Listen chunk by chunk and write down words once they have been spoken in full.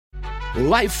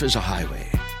Life is a highway,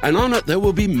 and on it there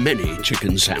will be many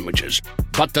chicken sandwiches.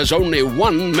 But there's only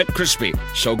one McCrispy.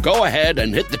 So go ahead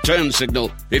and hit the turn signal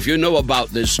if you know about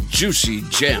this juicy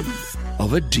gem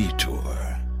of a detour.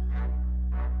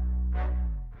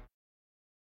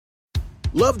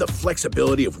 Love the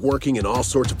flexibility of working in all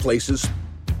sorts of places?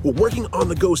 Well, working on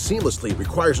the go seamlessly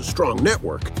requires a strong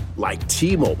network like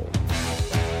T-Mobile.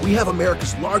 We have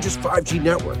America's largest 5G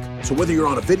network, so whether you're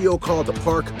on a video call at the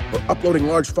park or uploading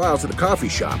large files at the coffee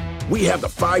shop, we have the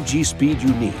 5G speed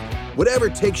you need. Whatever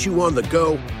takes you on the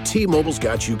go, T-Mobile's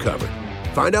got you covered.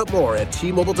 Find out more at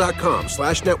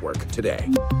T-Mobile.com/network today.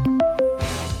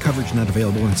 Coverage not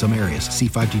available in some areas. See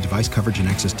 5G device coverage and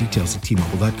access details at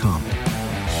T-Mobile.com.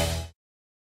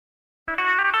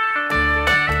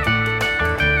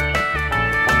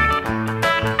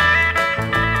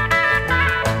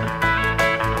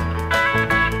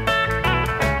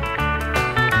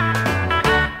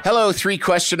 Hello, three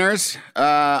questioners.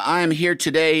 I am here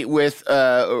today with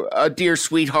a dear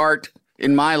sweetheart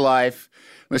in my life,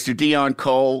 Mr. Dion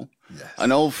Cole, yes.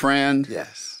 An old friend,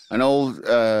 yes, an old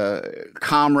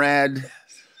comrade, yes.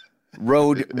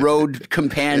 road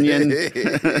companion.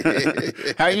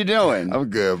 How you doing? I'm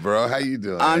good, bro. How you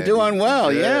doing? I'm doing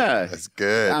well. Yeah, that's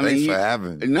good. Thanks for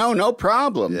having me. No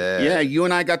problem. Yeah, you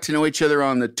and I got to know each other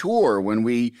on the tour when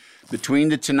we between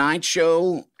the Tonight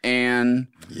Show and.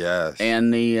 Yes,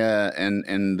 and the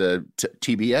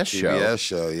TBS show. TBS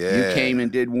show, yeah. You came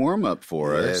and did warm up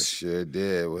for us. Yes, sure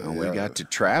did. And we got to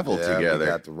travel together. We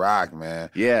got to rock, man.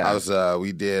 Yeah, I was.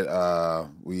 We did.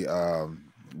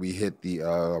 We hit the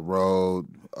road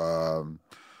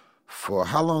for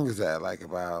how long is that? Like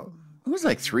about. It was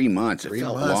like 3 months. It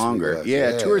felt longer.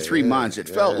 Yeah, 2 or 3 months. It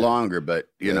felt longer, but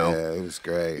you know, it was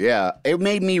great. Yeah, it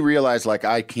made me realize like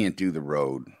I can't do the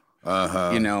road.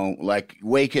 You know, like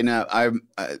waking up,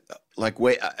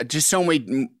 just so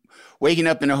many waking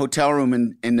up in a hotel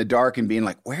room in the dark and being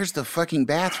like, "Where's the fucking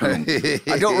bathroom?"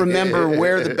 I don't remember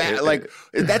where the like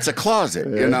that's a closet,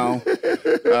 you know.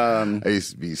 I used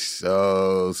to be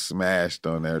so smashed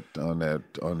on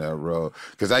that road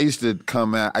because I used to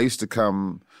come out. I used to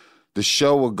come. The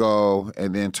show would go,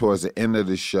 and then towards the end of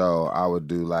the show, I would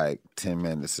do like 10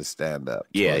 minutes of stand up.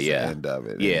 The end of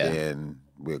it. Yeah. And then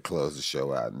we'll close the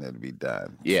show out and it'll be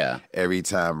done. Yeah. Every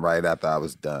time right after I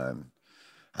was done,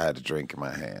 I had a drink in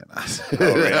my hand.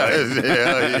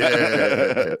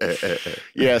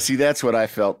 Yeah, see, that's what I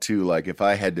felt too. Like if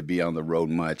I had to be on the road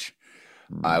much,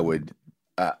 I would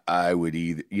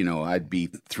either, you know, I'd be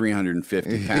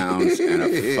 350 pounds and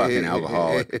a fucking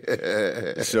alcoholic.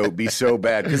 So it'd be so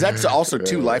bad. Because that's also,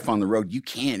 too, life on the road. You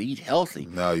can't eat healthy.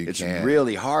 No, you can't. It's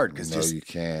really hard. Because you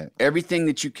can't. Everything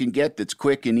that you can get that's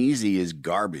quick and easy is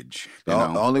garbage. The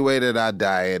only way that I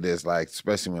diet is like,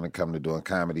 especially when it comes to doing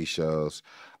comedy shows,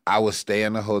 I would stay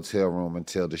in the hotel room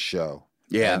until the show.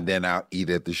 Yeah. And then I'll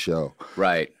eat at the show.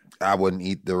 Right. I wouldn't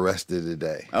eat the rest of the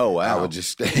day. Oh, wow. I would just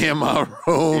stay in my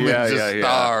room and just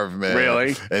starve, man.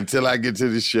 Really? Until I get to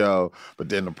the show. But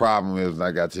then the problem is when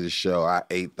I got to the show, I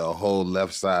ate the whole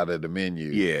left side of the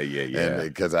menu. Yeah. And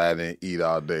because I didn't eat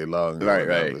all day long.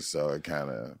 Right. So it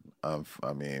kind of,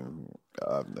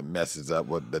 it messes up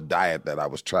with the diet that I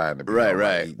was trying to be on.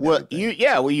 Right. Well,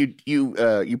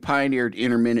 you pioneered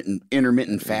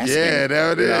intermittent fasting. Yeah,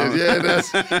 there it is. Yeah,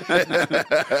 that's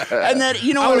and that,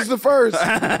 you know, I was the first.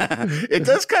 It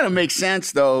does kind of make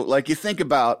sense though. Like you think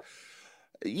about,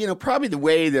 you know, probably the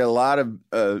way that a lot of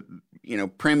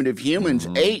primitive humans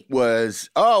ate was,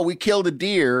 we killed a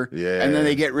deer, and then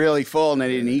they get really full and they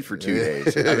didn't eat for 2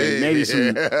 days. I mean, maybe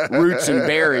some roots and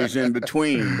berries in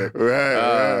between. But,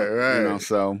 right. You know,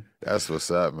 so that's what's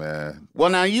up, man. Well,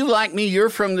 now you like me, you're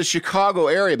from the Chicago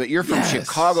area, but you're from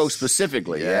Chicago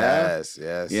specifically. Yes.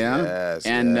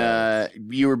 And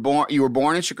you were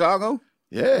born in Chicago?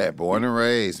 Yeah, born and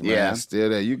raised, man. Yeah. Still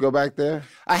there. You go back there?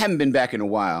 I haven't been back in a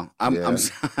while.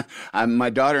 My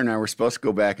daughter and I were supposed to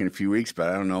go back in a few weeks, but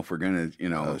I don't know if we're going to, you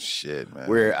know. Oh, shit,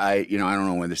 man. I don't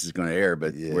know when this is going to air,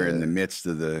 but we're in the midst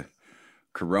of the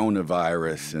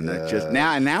coronavirus. And it just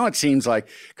now it seems like,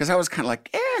 because I was kind of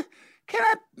like,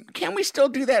 can we still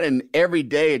do that? And every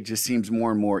day it just seems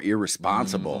more and more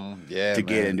irresponsible to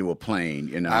get into a plane,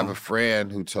 you know. I have a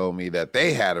friend who told me that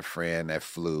they had a friend that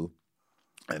flew.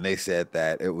 And they said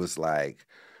that it was like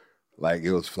Like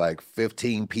it was like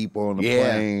 15 people on the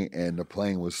plane, and the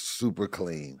plane was super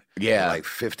clean. Yeah, like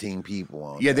 15 people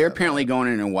on. Yeah, they're apparently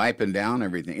going in and wiping down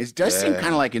everything. It does seem kind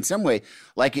of like, in some way,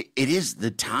 like it is the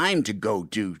time to go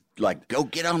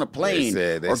get on a plane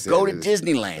or go to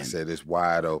Disneyland. They said it's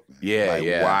wide open.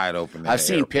 Yeah, wide open. I've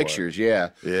seen pictures. Yeah,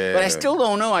 but I still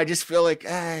don't know. I just feel like,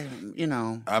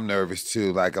 I'm nervous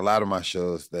too. Like a lot of my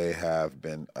shows, they have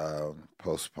been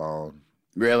postponed.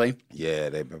 Really? Yeah,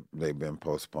 they've been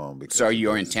postponed. Because so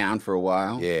you're in town for a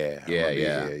while? Yeah.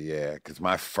 Because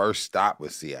my first stop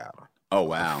was Seattle. Oh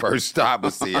wow! First stop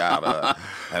was Seattle,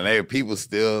 and people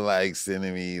still like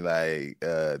sending me like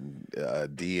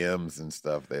DMs and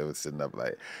stuff. They were sitting up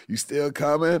like, "You still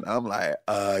coming?" I'm like,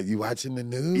 "You watching the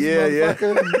news,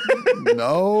 motherfucker?"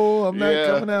 No, I'm not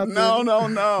coming out there. No,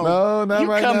 not you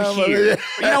right come now. Here.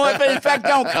 You know what? In fact,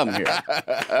 don't come here.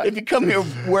 If you come here,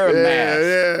 wear a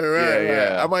mask.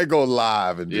 Right. I might go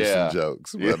live and do some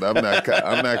jokes, but I'm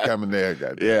not coming there.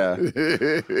 Goddamn.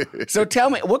 Yeah. So tell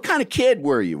me, what kind of kid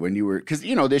were you when you were? Because,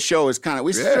 this show is kind of,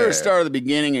 we sort of start at the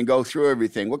beginning and go through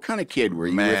everything. What kind of kid were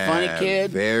you? You were a funny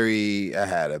kid? I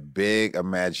had a big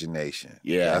imagination.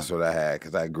 Yeah. That's what I had,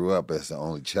 because I grew up as the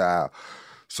only child.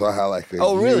 So I had like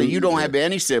really? You don't have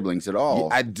any siblings at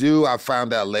all? I do. I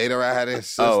found out later I had a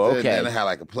sister. Oh, okay. And then I had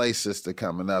like a play sister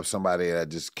coming up, somebody that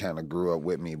just kind of grew up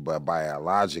with me, but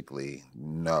biologically,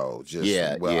 no.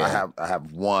 I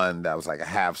have one that was like a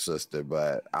half sister,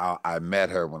 but I met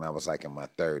her when I was like in my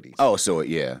 30s. Oh, so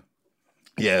yeah.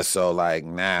 Yeah, so like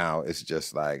now it's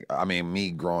just like,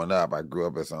 me growing up, I grew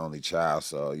up as the only child,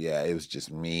 so yeah, it was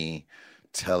just me,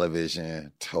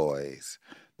 television, toys.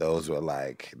 Those were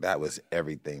like, that was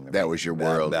everything. That was your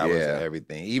world. That was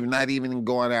everything. Not even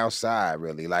going outside,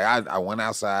 really. Like I went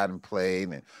outside and played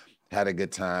and had a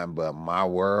good time, but my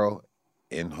world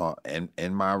in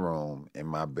my room, in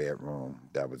my bedroom,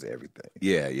 that was everything.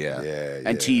 Yeah.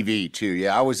 And TV too.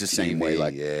 Yeah, I was the same way.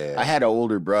 Like I had an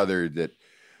older brother that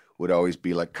would always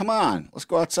be like, "Come on, let's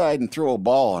go outside and throw a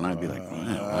ball," and I'd be like,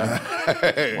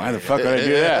 "Why the fuck would I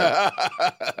do that?"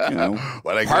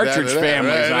 Partridge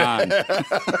Family's on,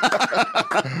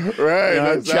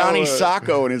 right? Johnny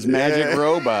Sacco and his Magic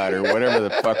Robot, or whatever the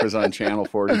fuck was on Channel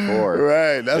 44.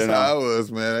 Right, that's how I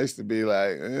was, man. I used to be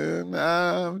like,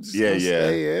 "Nah, I'm just gonna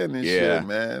stay in and shit,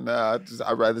 man. Nah,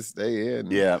 I'd rather stay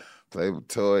in." Play with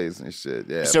toys and shit.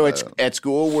 Yeah. So at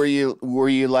school, were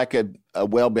you like a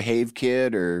well-behaved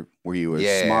kid, or were you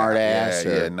a smart ass?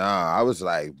 Yeah. No, I was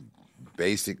like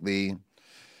basically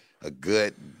a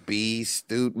good B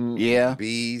student. Yeah.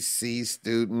 B, C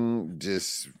student,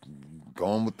 just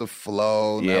going with the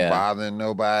flow, not bothering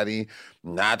nobody,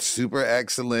 not super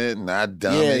excellent, not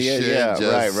dumb as shit.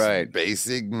 Just right.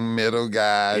 Basic middle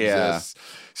guy. Just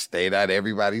stayed out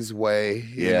everybody's way.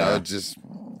 You know, just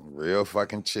real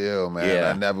fucking chill, man. Yeah.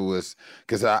 I never was,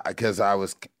 because I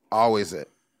was always an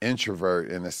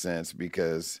introvert in a sense,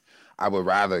 because I would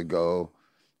rather go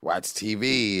watch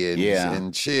TV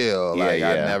and chill. I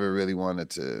never really wanted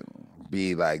to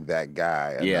be like that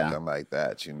guy or nothing like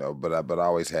that, But I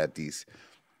always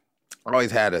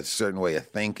had a certain way of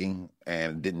thinking,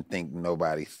 and didn't think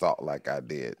nobody thought like I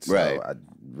did. So I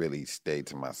really stayed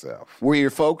to myself. Were your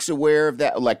folks aware of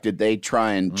that? Like, did they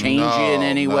try and change you in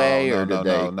any way?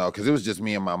 No, because it was just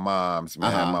me and my mom's.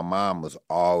 Man, my mom was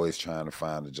always trying to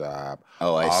find a job.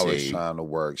 Oh, I always see. Trying to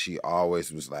work. She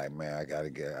always was like, "Man, I gotta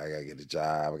get a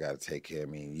job. I gotta take care of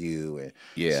me and you." And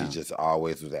she just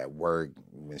always was at work.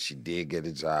 When she did get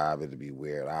a job, it'd be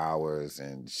weird hours,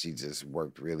 and she just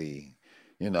worked really,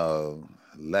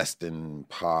 less than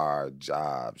par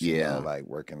jobs. Like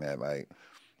working at like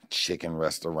chicken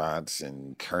restaurants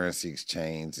and currency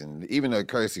exchange. And even though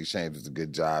currency exchange was a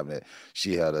good job that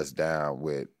she held us down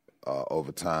with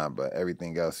over time, but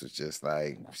everything else was just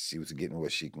like she was getting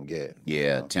what she can get.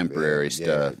 Temporary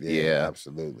stuff. Yeah,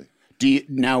 absolutely.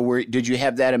 Did you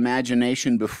have that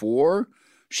imagination before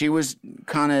she was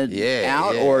kind of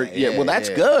out? Well, that's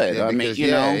good. Yeah,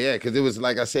 because because it was,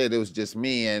 like I said, it was just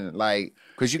me, and like,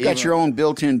 because you got your own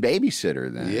built-in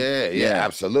babysitter then. Yeah,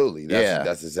 absolutely.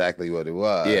 That's exactly what it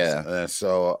was. Yeah. And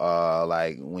so,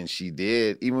 like, when she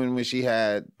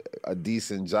had a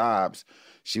decent jobs,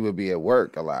 she would be at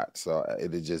work a lot. So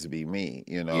it'd just be me,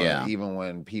 Yeah. Even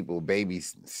when people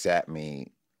babysat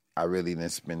me, I really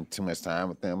didn't spend too much time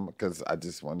with them, because I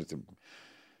just wanted to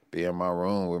be in my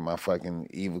room with my fucking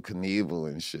Evel Knievel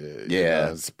and shit.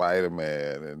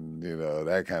 Spider-Man and,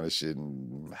 that kind of shit,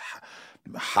 and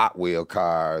Hot Wheel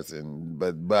cars.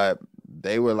 But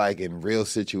they were like in real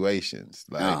situations.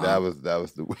 Like that was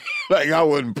the like I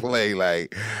wouldn't play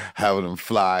like having them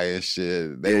fly and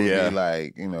shit. They would be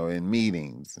like, you know, in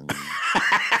meetings and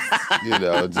you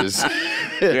know, just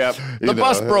the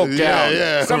bus broke down.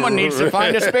 Yeah. Someone needs to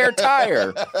find a spare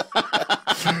tire.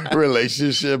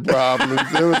 Relationship problems.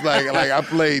 It was like I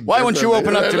played. Why won't you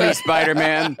open up to me,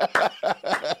 Spider-Man?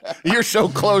 You're so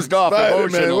closed off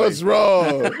emotionally. What's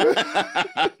wrong?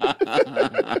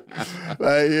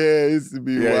 Like, it used to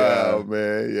be wild,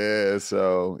 man. Yeah,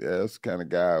 so that's the kind of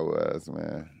guy I was,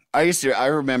 man. I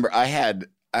remember I had,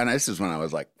 and this is when I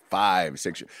was like 5,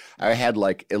 6 years. I had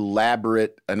like an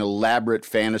elaborate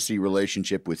fantasy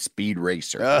relationship with Speed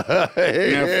Racer. From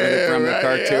the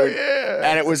cartoon. Yeah.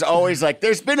 And it was always like,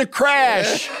 there's been a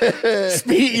crash.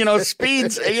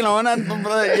 Speed's, and I'm,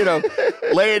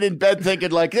 laying in bed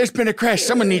thinking like, there's been a crash.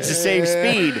 Someone needs to save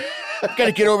Speed. I've got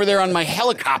to get over there on my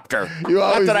helicopter.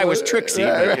 Not that I was Trixie,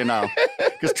 but,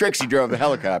 because Trixie drove the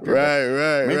helicopter.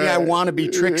 Right. Maybe I want to be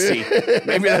Trixie.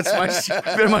 Maybe that's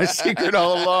been my secret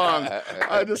all along.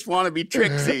 I just want to be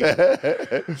Trixie.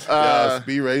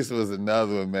 Speed Racer was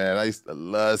another one, man. I used to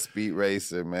love Speed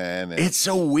Racer, man. It's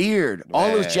so weird. Man.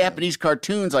 All those Japanese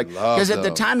cartoons, like, because at the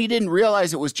time you didn't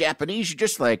realize it was Japanese. You're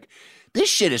just like, this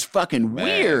shit is fucking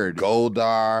weird.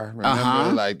 Goldar,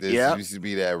 remember? Like this used to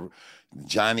be that.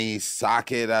 Johnny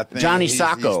Socket, I think. Johnny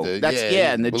Socko.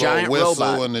 And the giant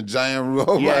robot. And the giant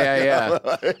robot. Yeah.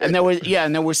 and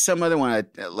there was some other one.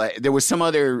 There was some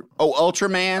other.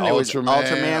 Ultraman.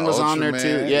 Ultraman was on there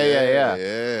too.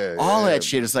 Yeah. All that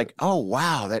shit is like, oh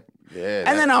wow, that. Yeah.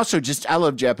 And then also just I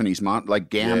love Japanese the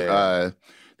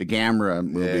Gamera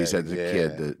movies as a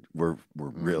kid that were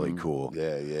really cool.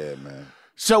 Yeah, man.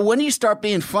 So when do you start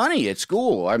being funny at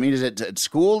school? I mean, is it at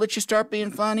school that you start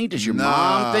being funny? Does your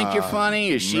mom think you're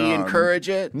funny? Does she encourage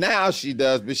it? Now she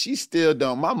does, but she still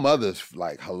don't. My mother's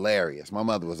like hilarious. My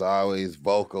mother was always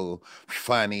vocal,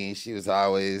 funny. She was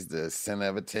always the center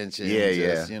of attention.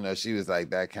 She was like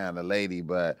that kind of lady,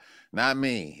 but not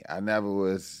me. I never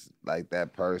was like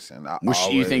that person.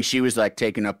 You think she was like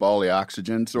taking up all the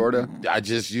oxygen, sort of? I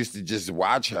just used to just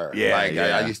watch her.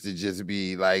 I used to just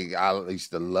be like, I used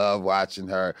to love watching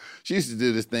her. She used to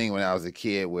do this thing when I was a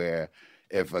kid where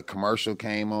if a commercial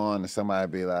came on and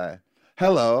somebody'd be like,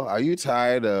 hello, are you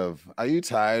tired of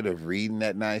reading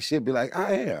that night? She'd be like,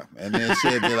 I am. And then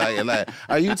she'd be like,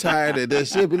 are you tired of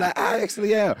this? She'd be like, I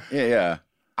actually am. Yeah.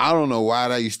 I don't know why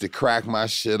that used to crack my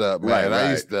shit up,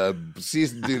 man. She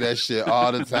used to do that shit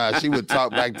all the time. She would talk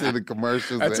back to the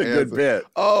commercials. That's a good bit.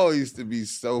 Oh, it used to be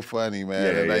so funny,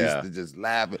 man. I used to just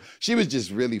laugh. She was just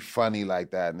really funny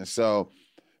like that. And so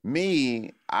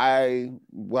me, I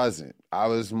wasn't. I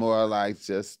was more like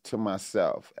just to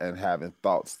myself and having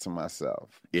thoughts to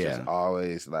myself. Yeah. Just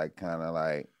always like kind of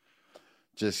like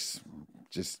just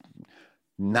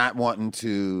not wanting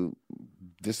to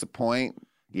disappoint.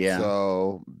 Yeah.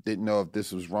 So didn't know if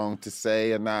this was wrong to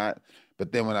say or not.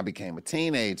 But then when I became a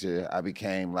teenager, I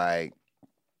became like,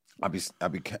 I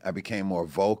became more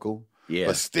vocal. Yeah.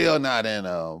 But still not in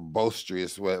a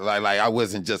boisterous way. Like I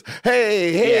wasn't just,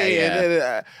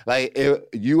 hey.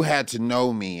 You had to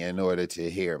know me in order to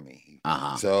hear me.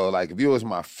 Uh-huh. So like if you was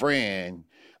my friend,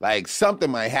 like something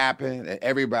might happen and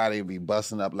everybody would be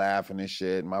busting up laughing and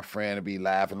shit. And my friend would be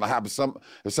laughing. Like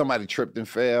if somebody tripped and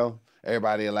fell,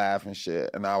 everybody would laugh and shit.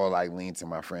 And I would like lean to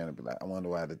my friend and be like, I wonder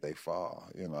why did they fall?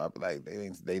 I'd be like, they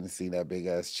didn't see that big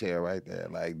ass chair right there.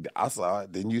 Like I saw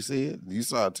it. Didn't you see it? You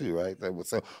saw it too, right?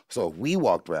 So if we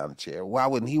walked around the chair, why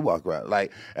wouldn't he walk around?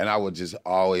 Like, and I would just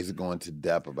always go into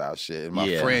depth about shit. And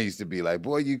my friend used to be like,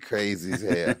 boy, you crazy as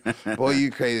hell. Boy, you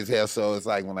crazy as hell. So it's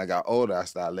like when I got older, I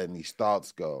started letting these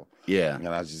thoughts go. Yeah. And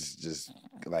I just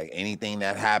like anything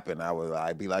that happened,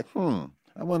 I'd be like,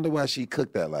 I wonder why she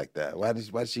cooked that like that. Why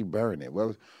did she burn it?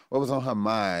 What was on her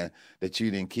mind that you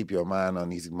didn't keep your mind on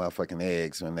these motherfucking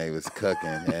eggs when they was cooking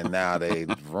and now they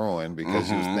ruined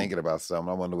because you was thinking about something?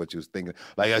 I wonder what you was thinking.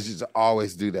 Like I used to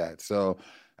always do that. So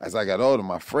as I got older,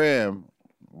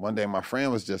 one day my friend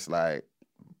was just like,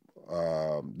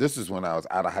 this is when I was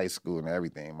out of high school and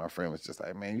everything. My friend was just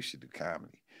like, man, you should do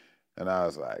comedy. And I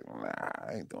was like, nah,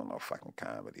 I ain't doing no fucking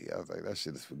comedy. I was like, that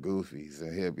shit is for goofies.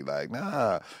 And he'll be like,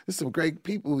 nah, there's some great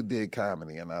people who did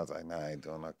comedy. And I was like, nah, I ain't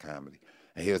doing no comedy.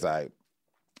 And he was like,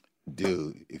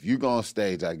 dude, if you go on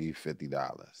stage, I'll give you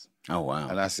 $50. Oh, wow.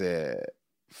 And I said,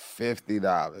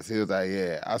 $50. He was like,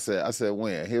 yeah. I said,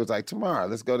 when? He was like, tomorrow,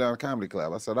 let's go down to Comedy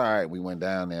Club. I said, all right. We went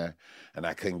down there and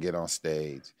I couldn't get on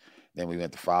stage. Then we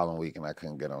went the following week and I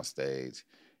couldn't get on stage.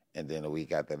 And then the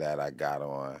week after that, I got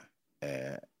on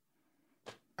and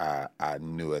I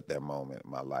knew at that moment in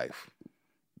my life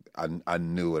I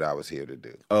knew what I was here to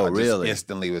do. Oh, I just really?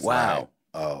 instantly was Wow. like,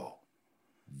 oh,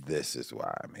 this is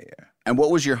why I'm here. And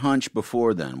what was your hunch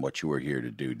before then, what you were here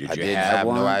to do? Did I you didn't have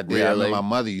one? no idea. Really? I know my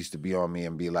mother used to be on me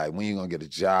and be like, when you going to get a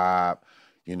job?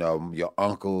 You know, your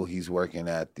uncle, he's working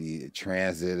at the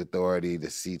Transit Authority, the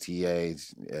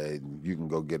CTA. You can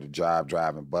go get a job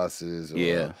driving buses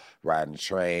or riding the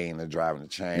train or driving the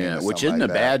train. Yeah, or which something isn't like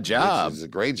a that, bad job. Which is a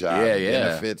great job. Yeah, yeah.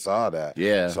 Benefits, all that.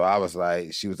 Yeah. So I was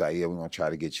like, she was like, yeah, we're going to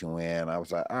try to get you in. I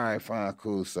was like, all right, fine,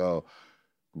 cool. So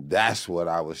that's what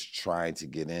I was trying to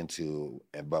get into.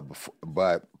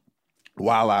 But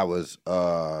while I was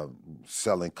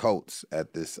selling coats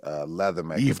at this leather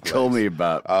maker You've place. told me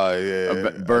about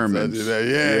Berman's.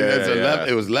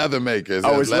 It was leather makers.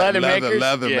 Oh, it was leather makers?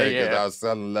 Leather Yeah, makers. yeah. I was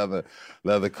selling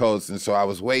leather coats. And so I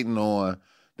was waiting on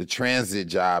the transit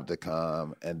job to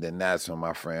come. And then that's when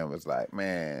my friend was like,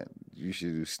 man, you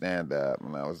should do stand-up.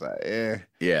 And I was like,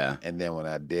 Yeah. And then when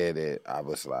I did it, I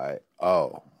was like,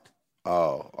 oh,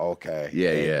 okay. Yeah,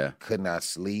 And yeah. could not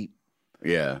sleep.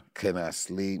 Yeah. Could not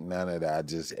sleep, none of that.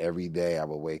 Just every day I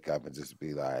would wake up and just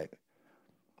be like,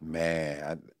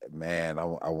 I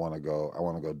want to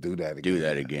go do that again. Do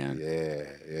that again.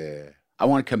 Yeah. I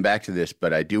want to come back to this,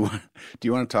 but I do want. Do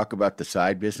you want to talk about the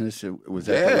side business? Was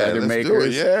that the Yeah, leather let's makers? do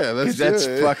it. Yeah, let's 'Cause do that's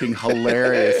it. fucking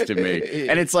hilarious to me.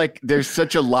 And it's like there's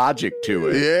such a logic to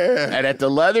it. Yeah. And at the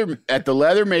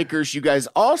leather makers, you guys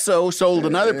also sold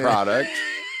another product,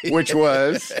 which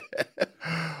was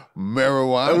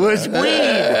Marijuana. It was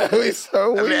weed. We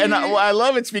sold weed. And I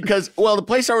love it's because the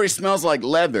place already smells like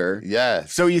leather.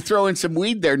 Yes. So you throw in some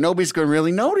weed there, nobody's going to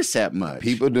really notice that much.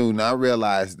 People do not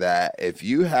realize that if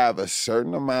you have a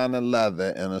certain amount of leather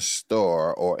in a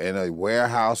store or in a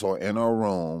warehouse or in a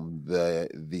room,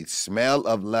 the smell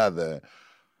of leather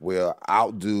will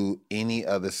outdo any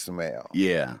other smell.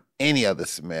 Yeah. Any other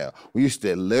smell. We used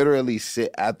to literally sit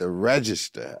at the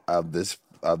register of this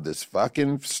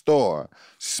fucking store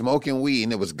smoking weed,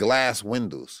 and it was glass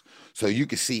windows, so you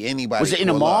could see anybody. Was it in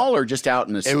a mall or just out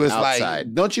in the It was outside?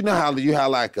 like, don't you know how you have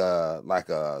like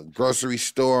a grocery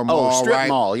store mall, strip right?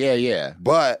 mall, yeah.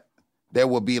 But there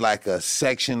will be like a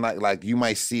section like you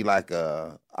might see like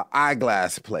a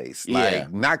eyeglass place,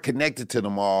 like not connected to the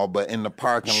mall, but in the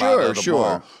parking lot of the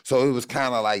mall. So it was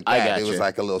kind of like that. It was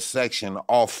like a little section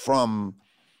off from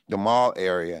the mall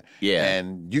area. Yeah.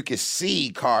 And you could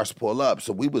see cars pull up.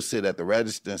 So we would sit at the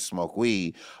register and smoke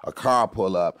weed. A car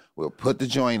pull up, we'll put the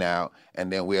joint out, and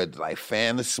then we'll like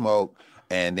fan the smoke,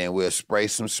 and then we'll spray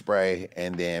some spray,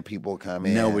 and then people come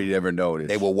in. Nobody'd ever notice.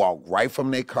 They will walk right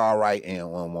from their car right in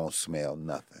and won't smell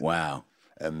nothing. Wow.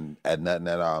 And nothing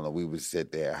at all. And we would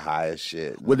sit there high as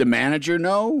shit. Would the manager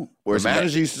know? Or the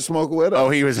manager used to smoke with us.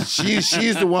 Oh, he was. She's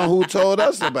the one who told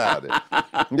us about it.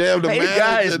 Yeah, the manager,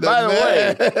 guys, by the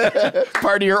way,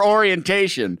 part of your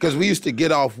orientation. Because we used to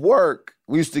get off work.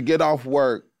 As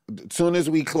soon as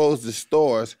we closed the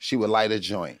stores, she would light a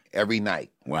joint every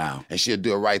night. Wow. And she'd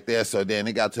do it right there. So then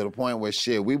it got to the point where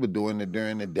we were doing it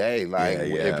during the day. Like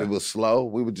if it was slow,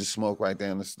 we would just smoke right there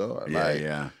in the store.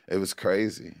 It was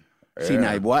crazy. See,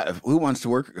 now, who wants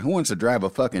to drive a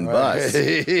fucking bus?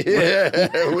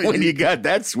 When you got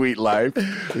that sweet life.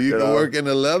 You can work in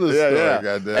the leather store.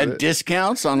 Goddamn and it.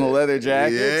 Discounts on the leather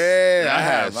jackets. Yeah, I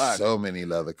had so many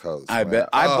leather coats. I bet.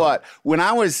 I bought, when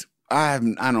I was, I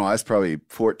don't know, I was probably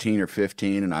 14 or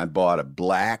 15, and I bought a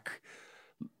black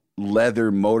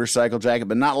leather motorcycle jacket,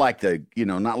 but not like the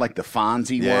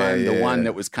Fonzie one, the one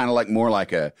that was kind of like more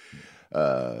like a,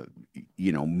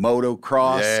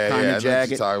 motocross kind of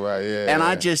jacket. And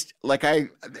I just, I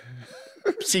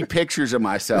see pictures of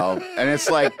myself, and it's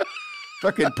like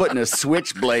fucking putting a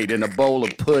switchblade in a bowl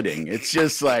of pudding. It's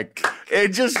just like,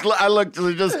 and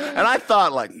I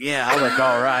thought I look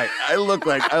all right. I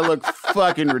look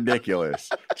fucking ridiculous.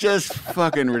 Just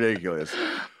fucking ridiculous.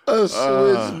 A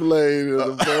switchblade in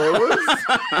a bowl.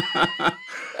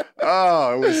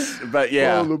 Oh, it was, but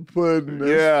yeah. Bowl of pudding.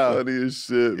 That's funny as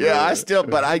shit. Yeah,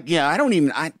 man. I don't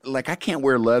even, I can't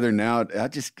wear leather now. I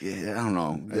don't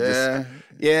know.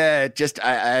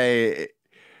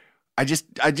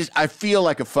 I feel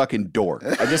like a fucking dork.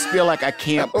 I just feel like I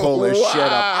can't pull this shit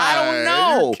up. I don't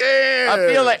know. I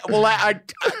feel like, I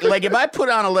if I put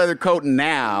on a leather coat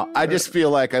now, I just feel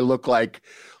like I look like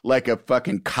a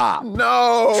fucking cop.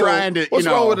 No. Trying to, What's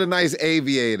wrong with a nice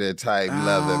aviator type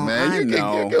leather, man? You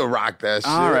can rock that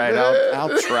shit. All right,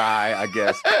 I'll try, I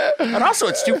guess. But also,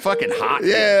 it's too fucking hot.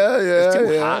 Yeah. It's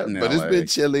too hot in But LA. it's been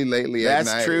chilly lately at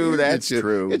night. That's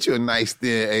true. Get you a nice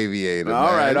thin aviator,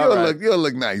 All man. right. You'll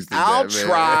look nice. I'll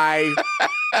try.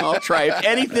 I'll try it.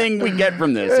 Anything we get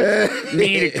from this, it's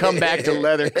me to come back to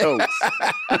leather coats.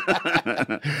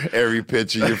 Every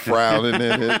picture you're frowning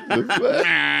in it.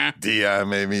 Dion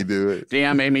made me do it.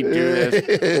 Dion made me do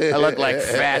this. I look like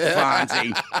Fat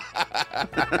Fonzie.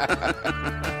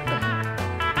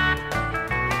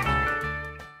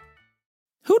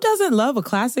 Who doesn't love a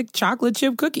classic chocolate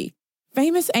chip cookie?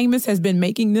 Famous Amos has been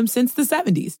making them since the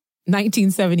 70s,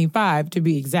 1975 to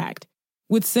be exact.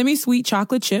 With semi-sweet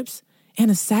chocolate chips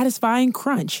and a satisfying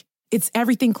crunch, it's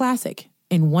everything classic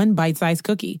in one bite-sized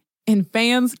cookie, and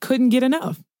fans couldn't get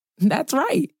enough. That's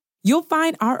right. You'll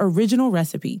find our original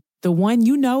recipe, the one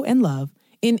you know and love,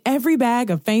 in every bag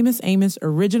of Famous Amos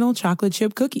original chocolate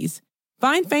chip cookies.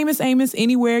 Find Famous Amos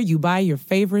anywhere you buy your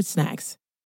favorite snacks.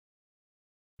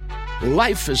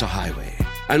 Life is a highway,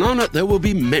 and on it there will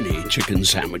be many chicken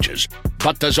sandwiches.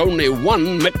 But there's only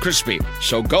one McCrispy.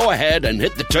 So go ahead and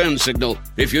hit the turn signal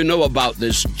if you know about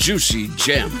this juicy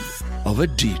gem of a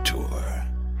detour.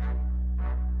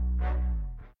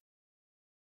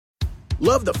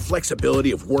 Love the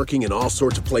flexibility of working in all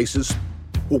sorts of places?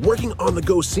 Well, working on the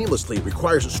go seamlessly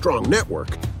requires a strong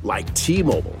network like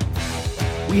T-Mobile.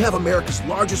 We have America's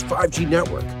largest 5G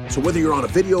network, so whether you're on a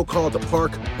video call at the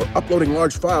park or uploading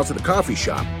large files at a coffee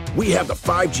shop, we have the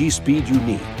 5G speed you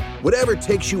need. Whatever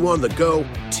takes you on the go,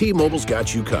 T-Mobile's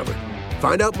got you covered.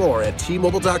 Find out more at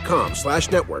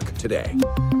T-Mobile.com/network today.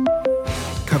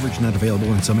 Coverage not available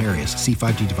in some areas. See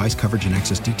 5G device coverage and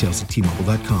access details at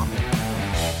T-Mobile.com.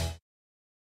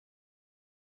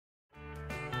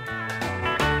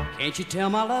 Can't you tell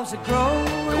my love's a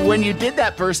growing? When you did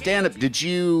that first stand-up, did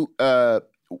you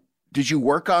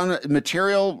work on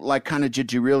material? Like, kind of,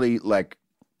 did you really like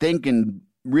think and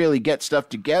really get stuff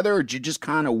together, or did you just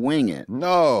kind of wing it?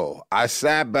 No, I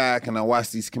sat back and I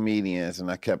watched these comedians,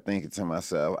 and I kept thinking to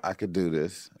myself, I could do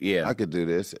this. Yeah, I could do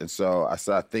this. And so I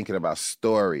started thinking about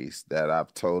stories that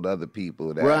I've told other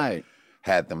people that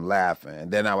had them laughing.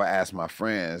 And then I would ask my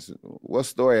friends, what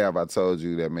story have I told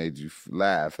you that made you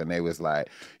laugh? And they was like,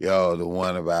 yo, the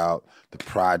one about the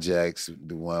projects,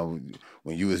 the one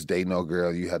when you was dating no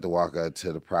girl, you had to walk up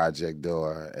to the project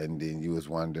door, and then you was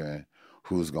wondering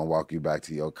who's gonna walk you back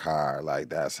to your car. Like,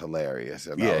 that's hilarious.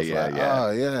 And I was like,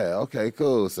 oh yeah, okay,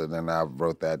 cool. So then I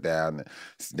wrote that down. And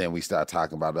then we started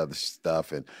talking about other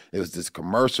stuff, and it was this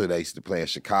commercial they used to play in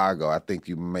Chicago. I think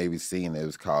you maybe seen it. It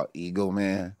was called Eagle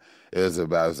Man. It was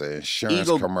an insurance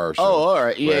commercial. Oh, all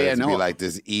right. Yeah, It'd be like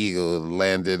this eagle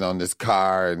landed on this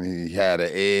car, and he had an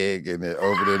egg, and it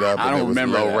opened it up, and it was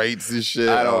low rates and shit.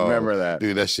 I don't remember that.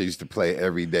 Dude, that shit used to play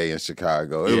every day in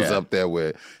Chicago. It was up there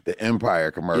with the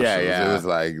Empire commercials. It was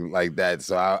like that.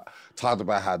 So I talked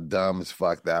about how dumb as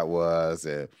fuck that was,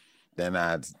 and then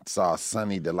I saw a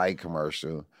Sunny Delight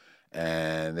commercial.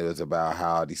 And it was about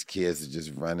how these kids are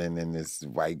just running in this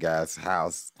white guy's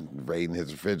house, raiding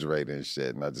his refrigerator and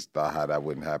shit. And I just thought how that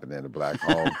wouldn't happen in a black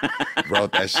home.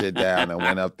 Wrote that shit down and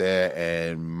went up there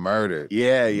and murdered.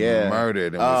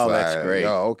 Murdered. And was like, that's great.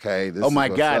 Yo, okay. This oh, is my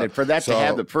what's God. up. And for that to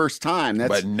have the first time.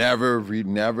 But never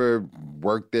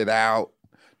worked it out.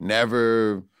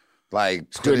 Never...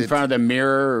 like stood in front of the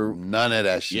mirror. None of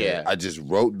that shit. Yeah. I just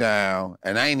wrote down,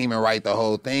 and I ain't even write the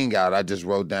whole thing out. I just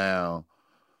wrote down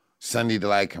Sunny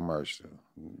Delight commercial,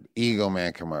 Eagle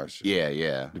Man commercial.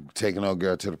 Yeah. Taking old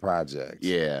girl to the project.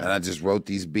 Yeah. And I just wrote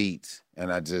these beats,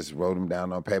 and I just wrote them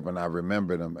down on paper, and I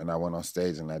remembered them, and I went on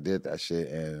stage and I did that shit,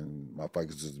 and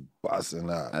motherfuckers was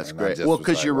busting up. That's and great. Well,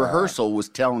 because your rehearsal was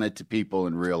telling it to people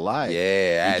in real life.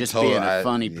 Yeah, and just being a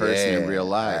funny person in real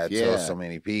life. I told so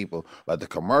many people, but the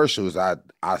commercials, I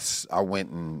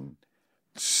went and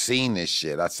seen this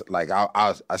shit. I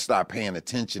started paying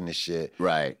attention to shit.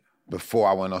 Right. Before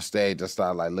I went on stage, I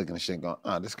started like looking at shit and going,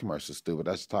 oh, this commercial's stupid.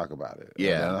 I should talk about it.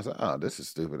 Yeah. And then I said, oh, this is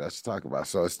stupid. I should talk about it.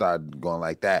 So it started going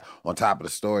like that on top of the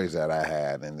stories that I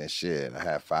had and this shit. I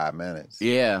had 5 minutes.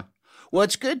 Yeah. Well,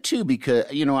 it's good too because,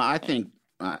 I think,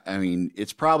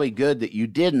 it's probably good that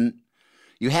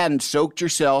you hadn't soaked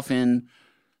yourself in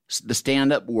the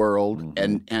stand-up world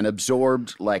and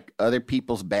absorbed like other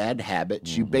people's bad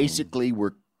habits. You basically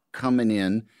were coming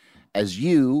in as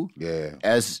you,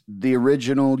 as the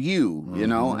original you,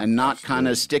 and not kind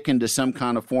of sticking to some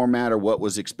kind of format or what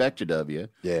was expected of you.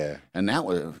 Yeah. And that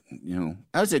was,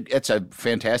 it's a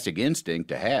fantastic instinct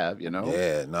to have, Yeah,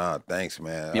 no, thanks,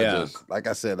 man. Yeah. Like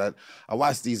I said, I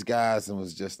watched these guys and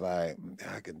was just like,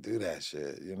 I can do that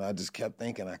shit. I just kept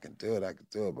thinking I could do it.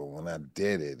 But when I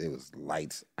did it, it was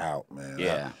lights out, man.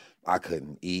 Yeah. I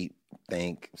couldn't eat,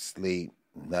 think, sleep,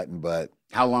 nothing but.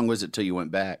 How long was it till you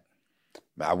went back?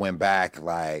 I went back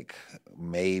like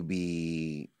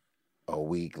maybe a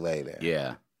week later.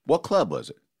 Yeah. What club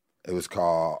was it? It was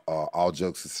called All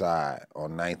Jokes Aside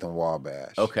on 9th and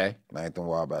Wabash. Okay. 9th and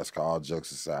Wabash called All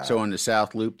Jokes Aside. So on the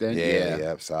South Loop then?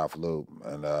 Yeah, South Loop.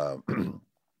 And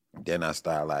then I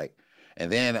started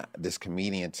and then this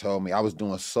comedian told me I was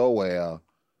doing so well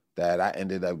that I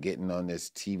ended up getting on this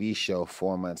TV show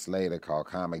 4 months later called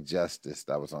Comic Justice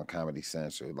that was on Comedy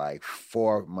Central.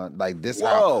 4 months, this.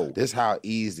 Whoa. This how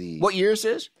easy. What year is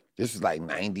this? This was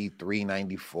 93,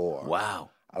 94.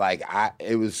 Wow.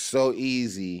 It was so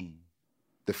easy.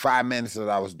 The 5 minutes that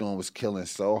I was doing was killing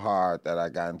so hard that I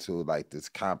got into this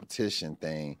competition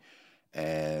thing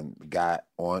and got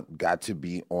to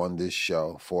be on this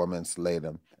show 4 months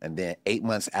later. And then 8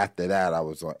 months after that, I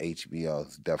was on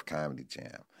HBO's Def Comedy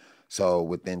Jam. So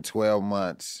within 12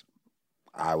 months,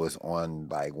 I was on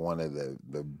one of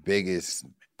the biggest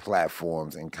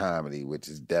platforms in comedy, which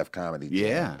is Def Comedy Jam.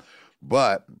 Yeah.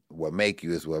 But what make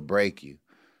you is what break you.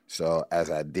 So as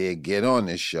I did get on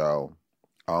this show,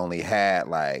 I only had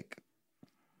like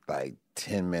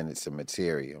 10 minutes of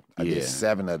material. I did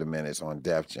 7 of the minutes on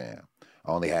Def Jam.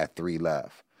 I only had 3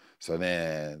 left. So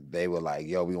then they were like,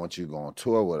 yo, we want you to go on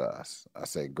tour with us. I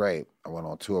said, great. I went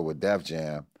on tour with Def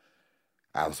Jam.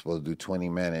 I was supposed to do 20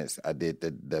 minutes. I did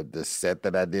the set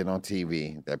that I did on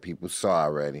TV that people saw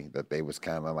already, that they was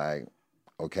kind of like,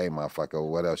 okay, motherfucker,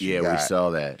 what else you got? Yeah, we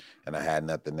saw that. And I had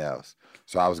nothing else.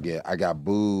 So I got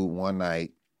booed one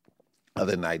night.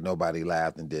 Other night, nobody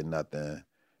laughed and did nothing.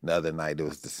 The other night, it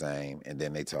was the same. And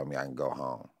then they told me I can go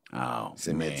home. Oh,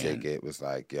 Sent me a ticket. Was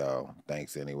like, yo,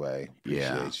 thanks anyway.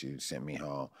 Appreciate you. Sent me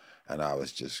home. And I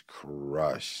was just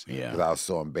crushed. Yeah. Because I was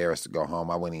so embarrassed to go home.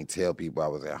 I wouldn't even tell people I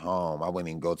was at home. I wouldn't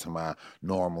even go to my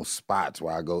normal spots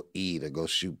where I go eat or go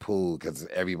shoot pool because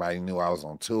everybody knew I was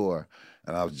on tour.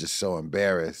 And I was just so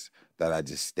embarrassed that I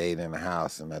just stayed in the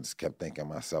house and I just kept thinking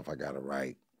to myself, I got to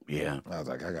write. Yeah. I was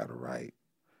like, I got to write.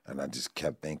 And I just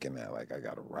kept thinking that, I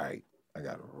got to write. I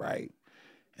got to write.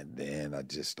 And then I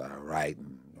just started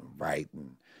writing.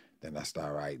 Then I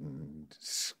started writing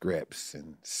scripts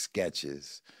and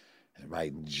sketches and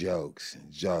writing jokes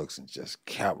and just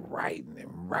kept writing,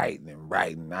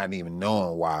 not even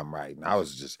knowing why I'm writing. I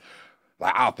was just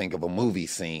I'll think of a movie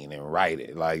scene and write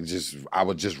it. I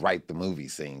would just write the movie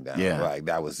scene down. Yeah.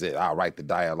 That was it. I'll write the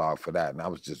dialogue for that. And I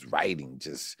was just writing,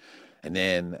 and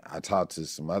then I talked to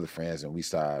some other friends and we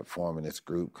started forming this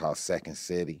group called Second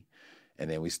City. And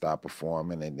then we started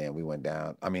performing, and then we went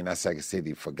down. I mean, not Second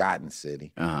City, Forgotten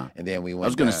City. Uh-huh. And then we went. I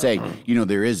was going to say,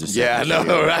 there is a Second City. Yeah, I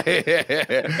know,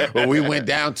 right? Well, we went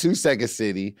down to Second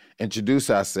City,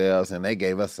 introduced ourselves, and they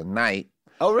gave us a night.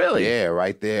 Oh, really? Yeah,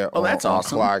 right there. That's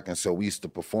awesome. Clark, and so we used to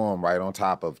perform right on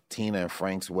top of Tina and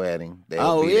Frank's wedding. They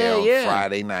would be there on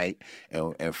Friday night,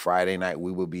 and Friday night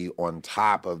we would be on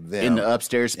top of them in the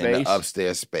upstairs space. In the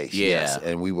upstairs space, yeah. Yes,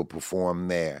 and we would perform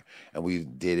there, and we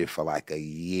did it for a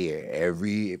year.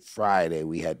 Every Friday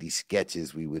we had these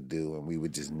sketches we would do, and we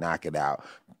would just knock it out.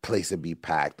 Place would be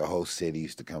packed. The whole city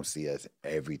used to come see us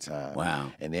every time.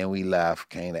 Wow. And then we left,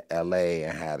 came to L.A.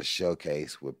 and had a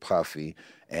showcase with Puffy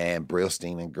and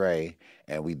Brillstein and Gray,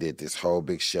 and we did this whole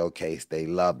big showcase. They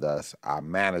loved us. Our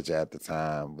manager at the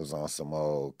time was on some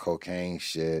old cocaine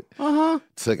shit.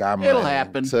 Took our money. It'll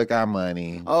happen. Took our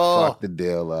money. Fucked the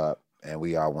deal up, and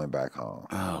we all went back home.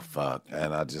 Oh, fuck.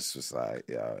 And I just was like,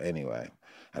 anyway.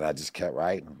 And I just kept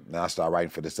writing. Now I started writing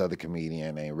for this other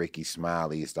comedian named Ricky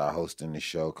Smiley. He started hosting this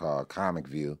show called Comic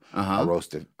View. I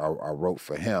wrote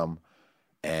for him,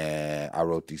 and I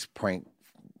wrote these prank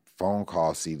phone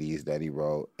call CDs that he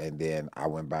wrote, and then I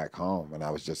went back home, and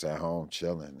I was just at home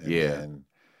chilling. And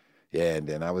and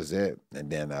then that was it. And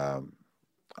then I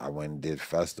went and did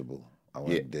festival. I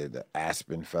went and did the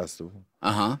Aspen Festival.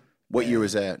 What year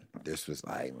was that? This was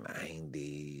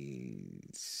 90.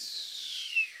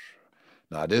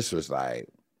 No, this was I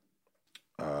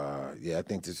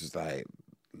think this was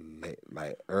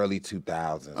early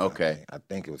 2000s. Okay. I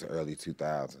think it was early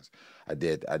 2000s. I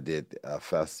did a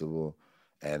festival,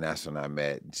 and that's when I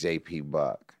met J.P.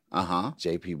 Buck.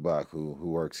 J.P. Buck, who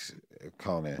works at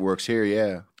Conan. Works here,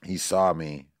 yeah. He saw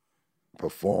me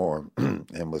perform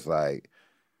and was like,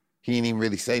 he didn't even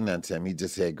really say nothing to him. He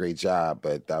just said, great job,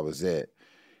 but that was it.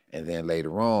 And then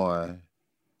later on,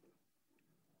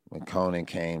 when Conan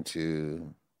came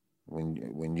to,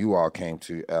 when you all came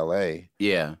to L.A.,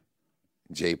 yeah,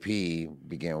 JP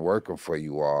began working for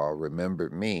you all,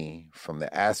 remembered me from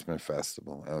the Aspen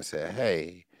Festival, and said,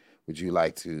 hey, would you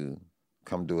like to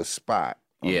come do a spot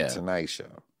on the Tonight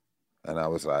Show? And I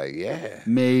was like, yeah.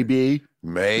 Maybe.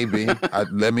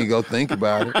 Let me go think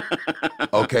about it.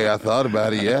 Okay, I thought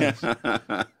about it, yes.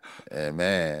 And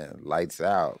man, lights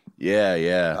out.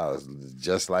 Yeah. I was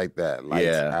just like that,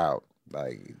 lights out.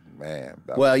 man.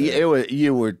 Well,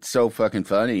 you were so fucking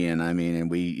funny, and I mean, and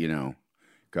we,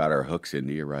 got our hooks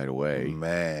into you right away.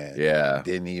 Man. Yeah.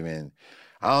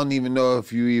 I don't even know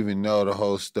if you even know the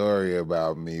whole story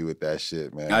about me with that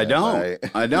shit, man. I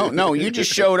don't. No, you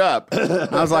just showed up. I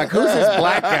was like, who's this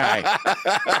black guy?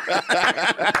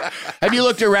 Have you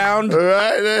looked around?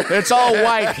 It's all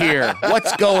white here.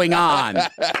 What's going on?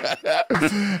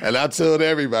 And I told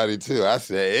everybody, too. I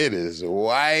said, it is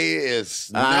white as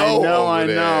snow I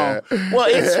know. there. Well,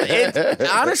 it's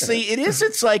honestly, it is.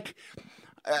 It's like,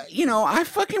 I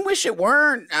fucking wish it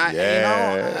weren't. And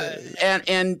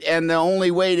the only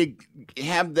way to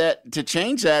have that, to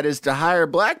change that, is to hire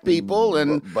black people,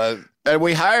 and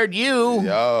we hired you,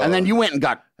 and then you went and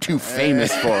got too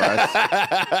famous for us.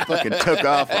 Fucking took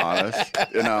off on us,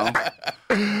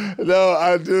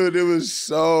 No, dude, it was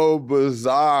so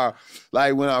bizarre.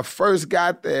 Like when I first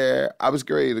got there, I was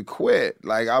ready to quit.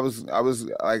 Like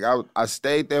I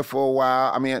stayed there for a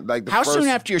while. I mean, like how soon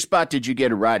after your spot did you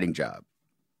get a writing job?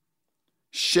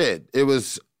 Shit, it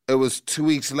was 2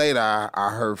 weeks later.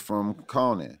 I heard from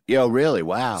Conan. Yo, really?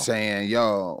 Wow. Saying,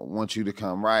 "Yo, I want you to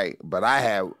come write." But I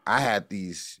had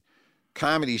these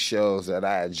comedy shows that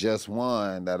I had just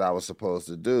won that I was supposed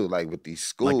to do, like with these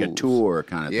schools, like a tour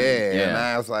kind of thing. Yeah, and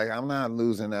I was like, I'm not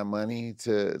losing that money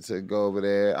to go over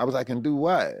there. I was like, and do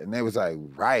what? And they was like,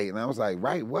 write, and I was like,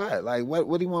 write what? Like, what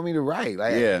do you want me to write?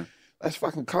 Like, yeah. That's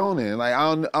fucking Conan. Like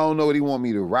I don't know what he want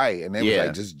me to write, and they was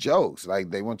like just jokes.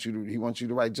 Like he wants you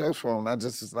to write jokes for him. And I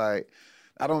just was like,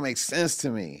 that don't make sense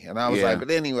to me. And I was like, but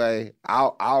anyway,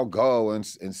 I'll go and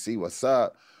see what's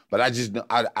up. But I just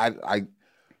I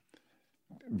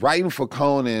writing for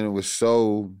Conan was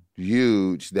so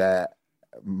huge that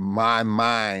my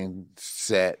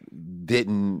mindset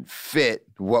didn't fit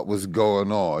what was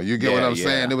going on. You get what I'm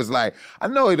saying? It was like, I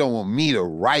know he don't want me to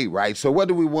write, so what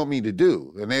do we want me to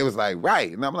do? And they was like,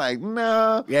 write. And I'm like,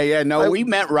 nah. No, like, we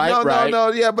meant write.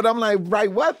 No, but I'm like,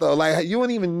 write what though? Like, you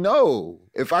don't even know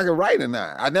if I could write or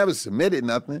not. I never submitted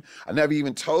nothing. I never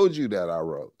even told you that I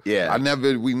wrote. Yeah.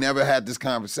 We never had this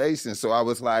conversation. So I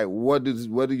was like, what do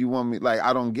you want me, like,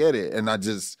 I don't get it.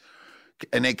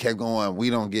 And they kept going,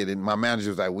 we don't get it. My manager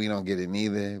was like, we don't get it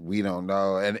neither. We don't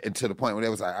know. And to the point where they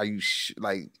was like, are you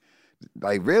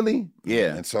like really?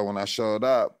 Yeah. And so when I showed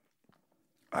up,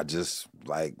 I just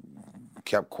like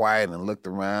kept quiet and looked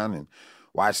around and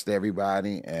watched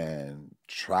everybody and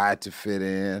tried to fit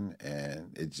in,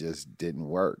 and it just didn't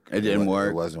work. It didn't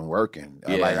work. It wasn't working.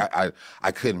 Yeah.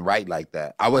 I couldn't write like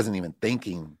that. I wasn't even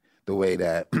thinking the way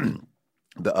that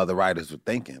the other writers were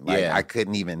thinking. Like I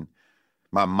couldn't even.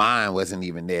 My mind wasn't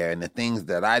even there, and the things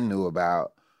that I knew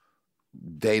about,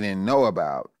 they didn't know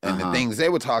about, and the things they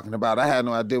were talking about, I had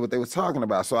no idea what they were talking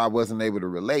about, so I wasn't able to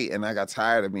relate, and I got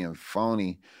tired of being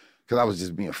phony, because I was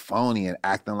just being phony and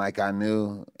acting like I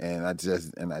knew, and I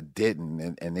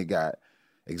didn't, and it got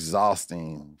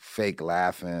exhausting, fake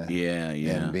laughing,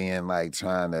 and being like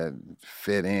trying to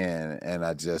fit in, and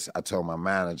I told my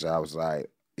manager, I was like,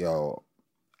 yo,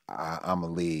 I'm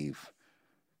gonna leave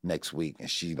next week, and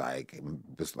she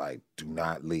was like, do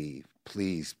not leave,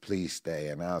 please stay.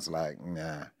 And I was like,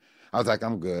 nah. I was like,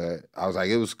 I'm good. I was like,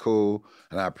 it was cool,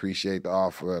 and I appreciate the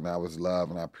offer, and I was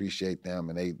loved, and I appreciate them,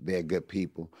 and they're good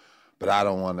people, but I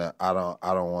don't want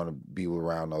to be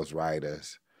around those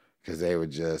writers, because they were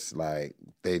just like,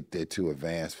 they're too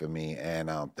advanced for me,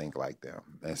 and I don't think like them.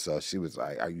 And so she was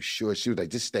like, are you sure? She was like,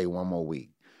 just stay one more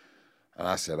week. And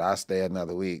I said, I'll stay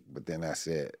another week, but then I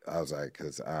said, I was like,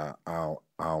 because I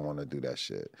don't want to do that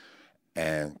shit.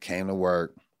 And came to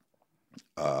work.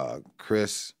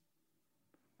 Chris,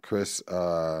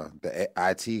 the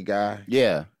IT guy.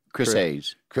 Yeah, Chris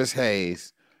Hayes. Chris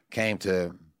Hayes came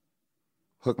to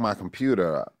hook my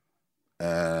computer up.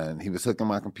 And he was hooking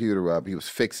my computer up. He was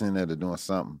fixing it or doing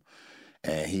something.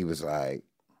 And he was like,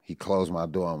 he closed my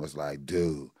door and was like,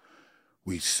 dude,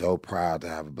 we so proud to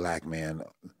have a black man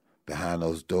behind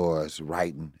those doors,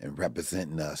 writing and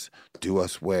representing us. Do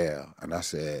us well. And I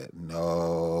said,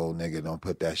 no, nigga, don't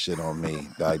put that shit on me.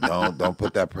 Like, don't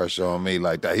put that pressure on me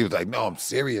like that. He was like, no, I'm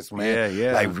serious, man.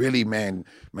 Yeah. Like, really, man,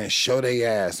 show they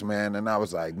ass, man. And I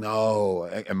was like, no.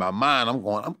 In my mind,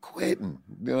 I'm quitting.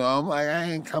 You know, I'm like,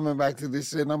 I ain't coming back to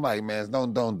this shit. And I'm like, man,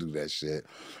 don't do that shit.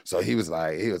 So he was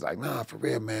like, nah, for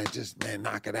real, man, just, man,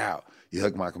 knock it out. He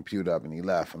hooked my computer up and he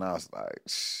left. And I was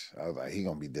like, he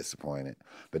gonna be disappointed.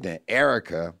 But then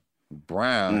Erica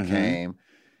Brown came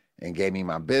and gave me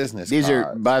my business These cards.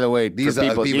 are, by the way, these for are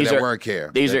people, people these that are, work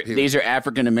here. These are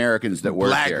African Americans that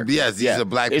work here. Yes, these are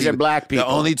black people. These are black people.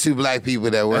 The only 2 black people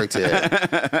that worked here.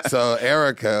 So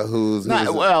Erica, who's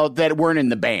that weren't in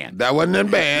the band. That wasn't in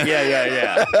the band.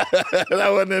 Yeah.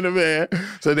 That wasn't in the band.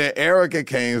 So then Erica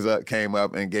came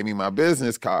up and gave me my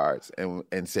business cards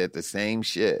and said the same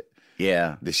shit.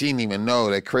 Yeah. That she didn't even know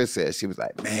that Chris said. She was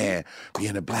like, man,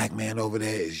 being a black man over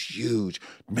there is huge.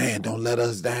 Man, don't let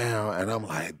us down. And I'm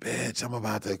like, bitch, I'm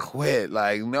about to quit.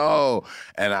 Like, no.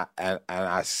 And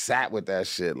I sat with that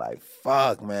shit like,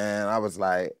 fuck, man. I was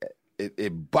like,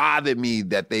 it bothered me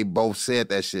that they both said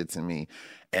that shit to me.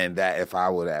 And that if I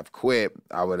would have quit,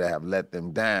 I would have let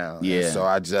them down. Yeah. And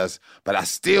so but I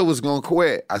still was gonna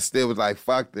quit. I still was like,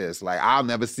 fuck this. Like, I'll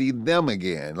never see them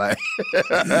again. Like,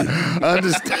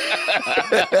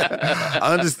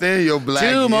 understand your black.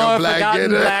 Two more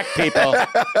forgotten black people.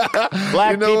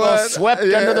 Black people swept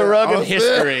under the rug of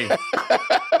history.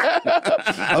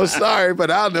 I'm sorry, but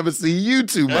I'll never see you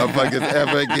 2 motherfuckers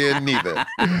ever again neither.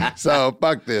 So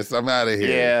fuck this. I'm out of here.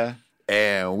 Yeah.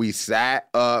 And we sat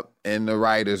up in the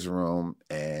writer's room,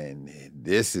 and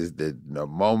this is the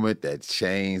moment that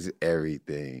changed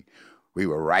everything. We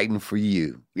were writing for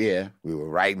you. Yeah. We were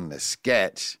writing a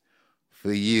sketch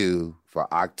for you for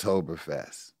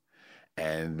Oktoberfest.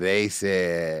 And they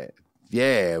said,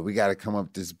 yeah, we got to come up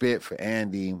with this bit for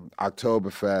Andy,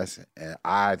 Oktoberfest. And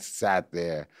I sat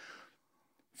there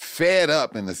fed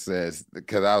up in a sense,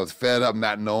 because I was fed up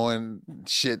not knowing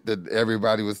shit that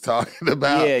everybody was talking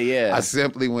about. Yeah. I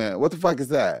simply went, what the fuck is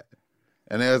that?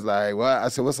 And they was like, what? I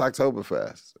said, what's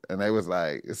Oktoberfest? And they was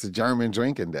like, it's a German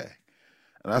drinking day.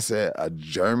 And I said, a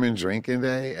German drinking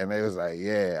day? And they was like,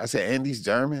 yeah. I said, Andy's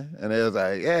German? And they was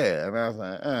like, yeah. And I was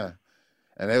like,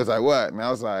 And they was like, what? And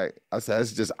I said,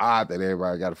 it's just odd that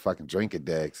everybody got a fucking drinking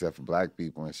day except for black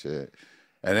people and shit.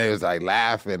 And they was like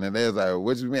laughing, and they was like,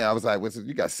 what you mean? I was like,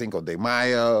 you got Cinco de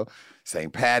Mayo,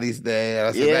 St. Patty's Day. And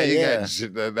I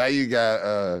said, now you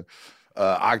got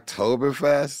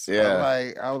Oktoberfest.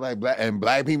 Yeah. I was like,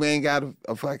 black people ain't got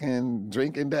a fucking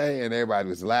drinking day? And everybody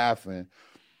was laughing.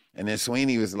 And then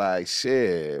Sweeney was like,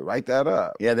 shit, write that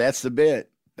up. Yeah, that's the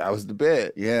bit. That was the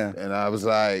bit. Yeah. And I was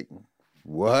like,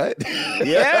 what?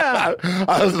 Yeah.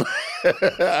 I was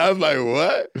like,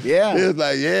 what? Yeah. He was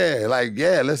like,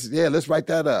 let's write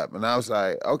that up. And I was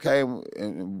like, okay,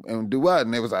 and do what?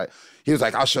 And he was like,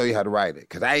 I'll show you how to write it.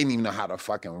 Because I didn't even know how to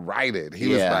fucking write it. He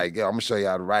was like, I'm going to show you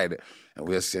how to write it. And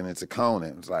we'll send it to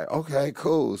Conan. It's like, okay,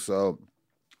 cool. So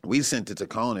we sent it to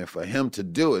Conan for him to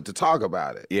do it, to talk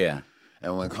about it. Yeah.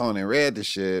 And when Conan read the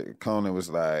shit, Conan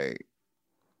was like,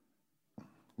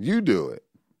 you do it.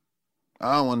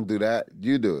 I don't want to do that.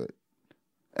 You do it.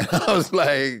 And I was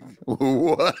like,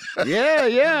 what?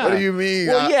 Yeah. What do you mean?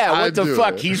 Well, what the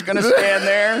fuck? He's going to stand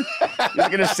there? He's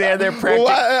going to stand there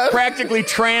practically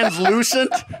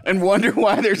translucent and wonder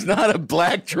why there's not a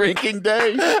black drinking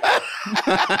day?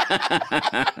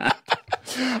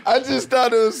 I just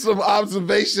thought it was some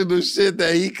observational shit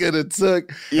that he could have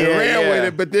took and ran with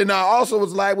it. But then I also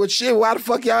was like, well, shit, why the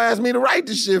fuck y'all asked me to write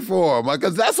this shit for him?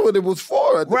 Because that's what it was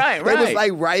for. Right. It was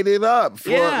like, write it up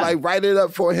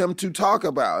for him to talk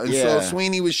about. And so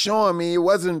Sweeney was showing me it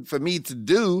wasn't for me to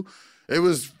do. It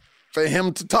was for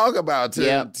him to talk about,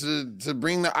 to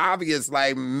bring the obvious,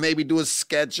 like maybe do a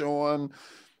sketch on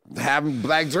having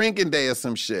Black Drinking Day or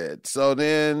some shit. So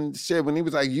then, when he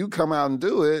was like, you come out and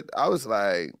do it, I was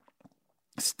like,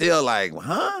 still like,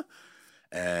 huh?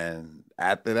 And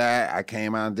after that, I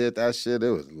came out and did that shit. It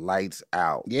was lights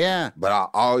out. Yeah. But I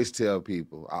always tell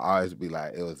people, I always be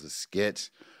like, it was a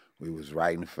sketch we was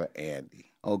writing for Andy.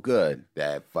 Oh, good.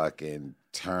 That fucking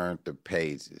turned the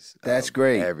pages. That's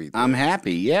great. Everything. I'm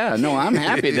happy. Yeah, no, I'm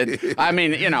happy that, I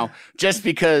mean, just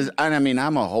because, I'm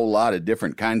a whole lot of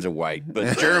different kinds of white,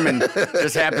 but German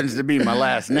just happens to be my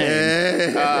last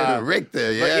name.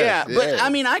 Richter, But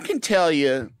I can tell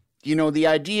you, the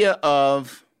idea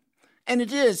of, and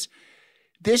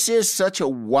this is such a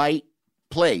white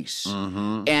place,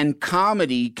 and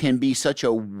comedy can be such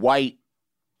a white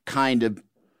kind of,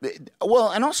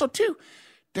 and also, too,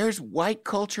 there's white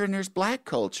culture and there's black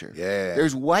culture. Yeah.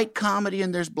 There's white comedy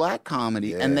and there's black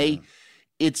comedy. And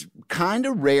it's kind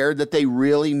of rare that they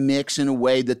really mix in a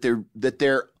way that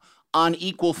they're on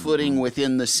equal footing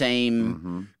within the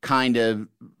same kind of,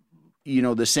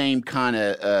 the same kind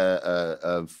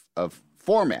of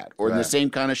format or the same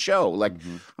kind of show. Like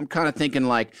I'm kind of thinking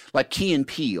like Key and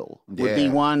Peele would be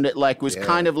one that was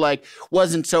kind of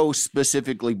wasn't so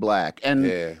specifically black. And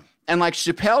like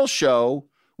Chappelle's show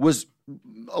was,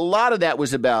 a lot of that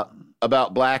was about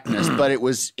about blackness, but it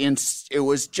was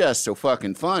just so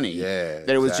fucking funny that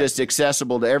it was just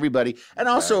accessible to everybody. And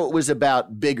also it was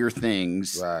about bigger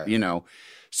things, you know.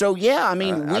 So yeah, I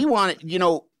mean, we wanted, you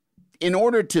know, in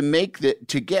order to make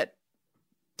to get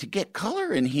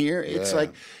color in here, it's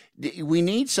like we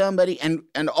need somebody, and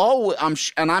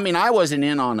I mean, I wasn't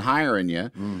in on hiring you,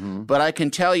 but I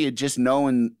can tell you, just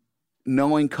knowing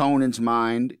Conan's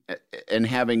mind and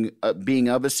having being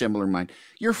of a similar mind,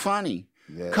 you're funny.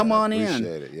 Yeah, come on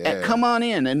in. Come on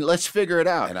in and let's figure it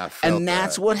out. And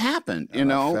that's what happened, you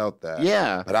know. I felt that.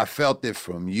 Yeah. But I felt it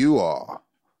from you all.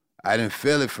 I didn't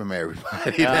feel it from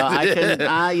everybody.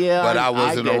 But I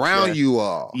wasn't around you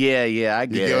all. Yeah, I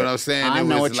get it. You get what I'm saying? I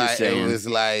know what you're saying.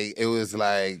 It was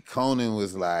like Conan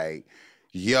was like,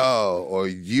 yo, or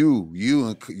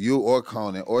you or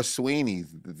Conan or Sweeney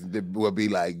would be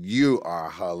like, you are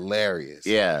hilarious.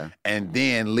 Yeah. And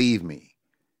then leave me.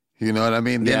 You know what I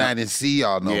mean? Then I didn't see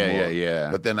y'all no more. Yeah.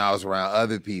 But then I was around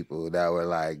other people that were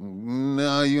like,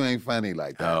 no, you ain't funny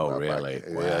like that. Oh, really?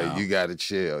 Wow. Yeah, you got to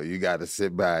chill. You got to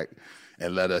sit back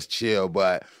and let us chill.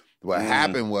 But what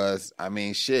happened was, I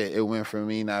mean, shit, it went from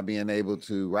me not being able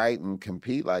to write and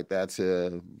compete like that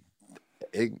to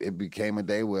it became a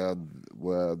day where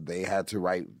they had to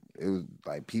write. It was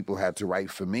like people had to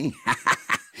write for me.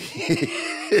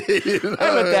 You know?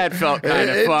 But that felt kind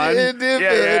of fun. It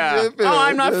did. Oh,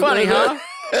 I'm not funny, huh?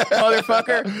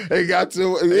 Motherfucker. It got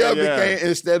to became,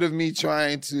 instead of me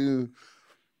trying to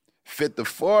fit the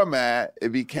format,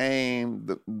 it became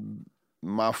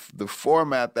the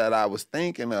format that I was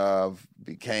thinking of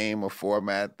became a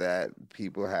format that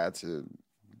people had to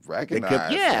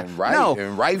recognize and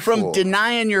write from for.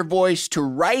 Denying your voice to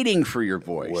writing for your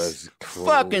voice was cool.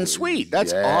 Fucking sweet.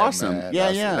 That's awesome. Man.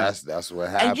 That's what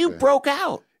happened. And you broke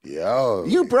out. Yo,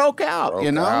 you broke out.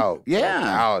 You know, broke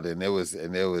out, and it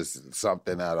was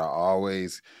something that I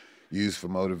always use for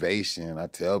motivation. I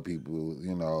tell people,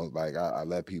 you know, like I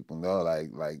let people know,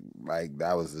 like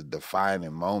that was a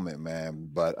defining moment, man.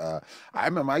 But I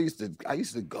remember I used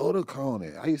to go to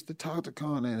Conan. I used to talk to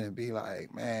Conan and be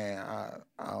like, man,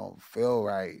 I don't feel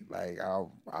right. Like I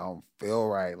don't feel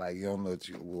right. Like you don't know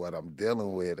what I'm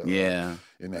dealing with. Or, you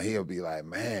know, he'll be like,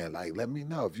 man, like let me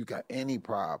know if you got any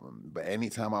problem. But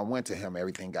anytime I went to him,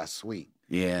 everything got sweet.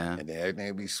 Yeah. And then everything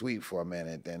would be sweet for a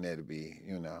minute. Then it'd be,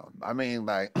 you know, I mean,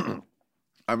 like,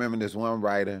 I remember this one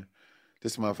writer,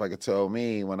 this motherfucker told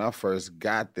me when I first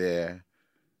got there,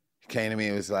 he came to me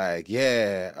and was like,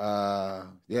 yeah,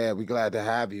 we glad to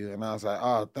have you. And I was like,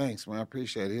 oh, thanks, man, I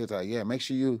appreciate it. He was like, yeah, make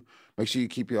sure you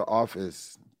keep your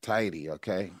office tidy,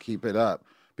 okay? Keep it up.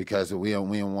 Because we don't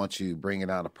want you bringing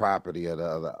out the property of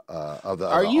the other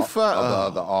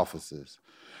offices.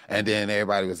 And then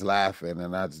everybody was laughing,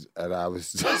 and I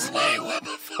was just like, "What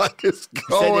the fuck is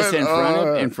going on?" Said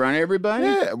this in front of everybody?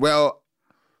 Yeah. Well,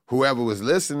 whoever was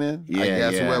listening, I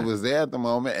guess whoever was there at the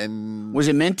moment, and was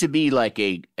it meant to be like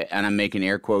and I'm making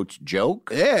air quotes, joke?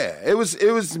 Yeah, it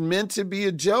was meant to be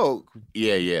a joke.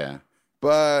 Yeah.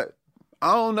 But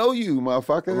I don't know you,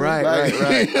 motherfucker. Right.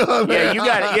 You know what I mean? Yeah, you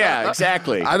got it. Yeah,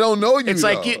 exactly. I don't know you. It's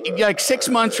like like 6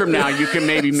 months from now, you can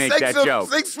maybe make that joke.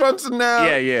 6 months from now.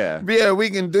 Yeah, we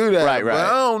can do that. Right. But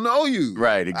I don't know you.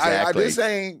 Right, exactly.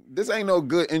 This ain't no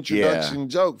good introduction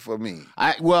joke for me.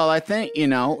 I think, you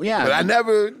know, But I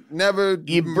never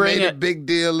made a big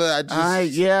deal.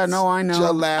 I know.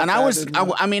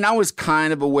 And I was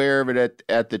kind of aware of it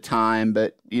at the time,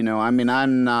 but you know, I mean,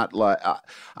 I'm not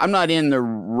in the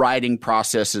writing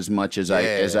process as much as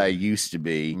I used to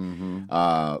be.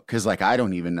 Because like I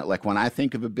don't even know. Like when I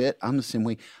think of a bit, I'm the same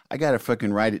way. I gotta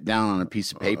fucking write it down on a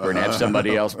piece of paper and have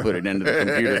somebody else put it into the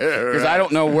computer because I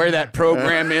don't know where that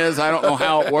program is. I don't know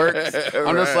how it works.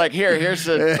 I'm just like here,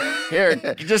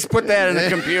 just put that in the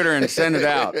computer and send it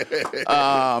out.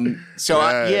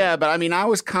 But I mean, I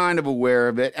was kind of aware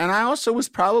of it, and I also was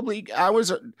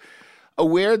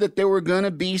aware that there were going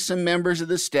to be some members of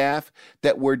the staff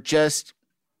that were just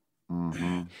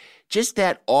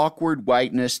that awkward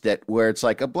whiteness where it's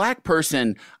like a black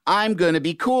person, I'm going to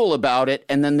be cool about it,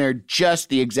 and then they're just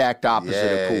the exact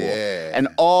opposite of cool. Yeah. And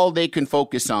all they can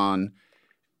focus on,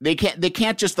 they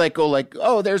can't just like go like,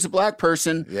 oh, there's a black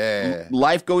person. Yeah.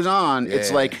 Life goes on. Yeah.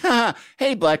 It's like,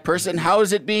 hey, black person, how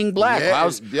is it being black? Yeah.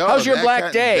 How's your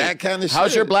black day? That kind of shit.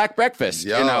 How's your black breakfast?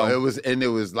 Yo, you know? It was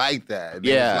like that.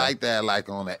 It was like that, like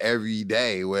on an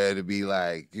everyday where it'd be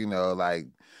like, you know, like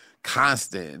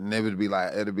constant, and it'd be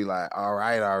like, all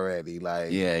right already,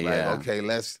 like, okay,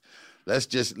 let's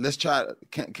just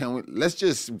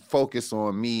focus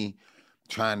on me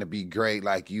trying to be great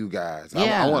like you guys.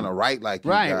 Yeah. I want to write like you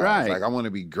guys. Right. Like I want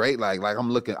to be great like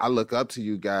I look up to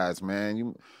you guys, man.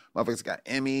 You motherfuckers got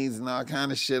Emmys and all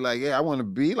kind of shit. Like, yeah, I want to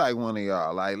be like one of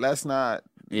y'all. Like, let's not,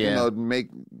 make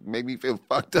me feel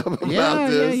fucked up about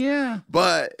this. Yeah.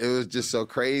 But it was just so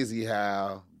crazy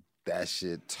how that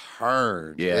shit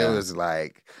turned. Yeah. It was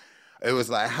like, ha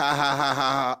ha ha ha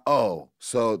ha. Oh,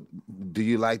 so do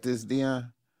you like this,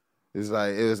 Dion? It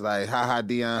was like ha ha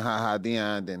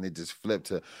Dion. Then it just flipped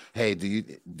to, hey, do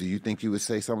you think you would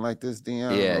say something like this,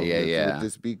 Dion? Yeah. Would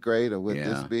this be great or would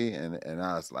this be? And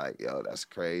I was like, yo, that's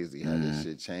crazy how this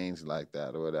shit changed like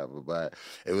that or whatever. But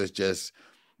it was just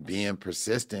being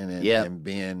persistent and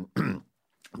being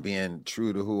being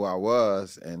true to who I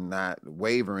was and not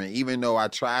wavering, even though I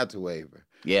tried to waver.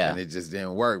 Yeah. And it just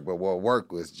didn't work. But what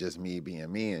worked was just me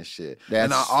being me and shit.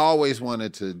 And I always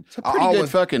wanted to... It's a pretty good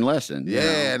fucking lesson.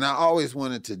 Yeah, and I always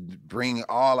wanted to bring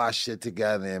all our shit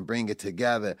together and bring it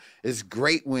together. It's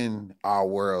great when our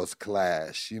worlds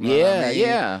clash. You know what I mean?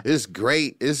 Yeah. It's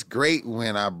great. It's great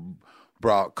when I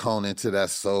brought Conan to that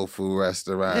soul food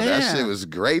restaurant. Yeah. That shit was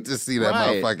great to see that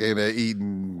motherfucker in there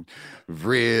eating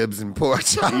ribs and pork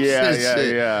chops and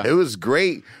shit. Yeah. It was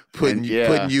great putting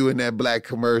you in that black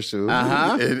commercial.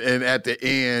 And at the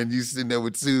end, you sitting there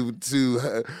with two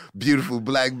beautiful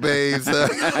black babes.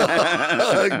 Like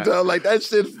that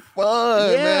shit's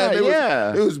fun,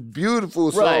 man. It was beautiful.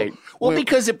 Right. So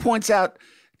because it points out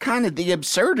kind of the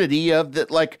absurdity of that,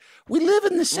 like, we live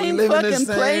in the same fucking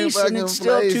place and it's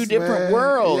still two different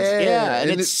worlds. Yeah.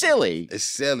 And it's silly. It's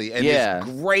silly. And it's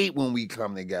great when we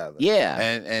come together. Yeah.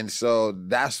 And so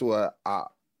that's what I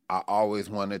always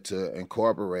wanted to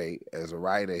incorporate as a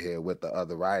writer here with the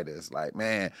other writers. Like,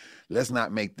 man, let's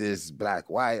not make this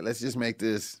black-white. Let's just make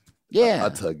this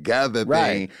a together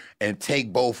thing and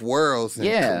take both worlds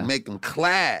and make them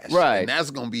clash. Right. And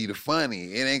that's going to be the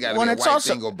funny. It ain't got to be a white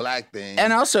thing or black thing.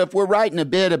 And also, if we're writing a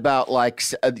bit about, like,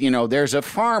 there's a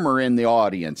farmer in the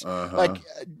audience, like,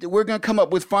 we're going to come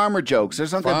up with farmer jokes.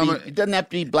 There's not going to be, it doesn't have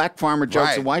to be black farmer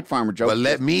jokes and white farmer jokes. But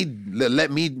let me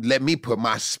put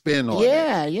my spin on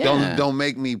it. Yeah. Don't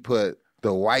make me put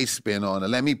the white spin on it.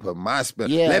 Let me put my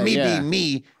spin. Let me be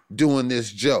me doing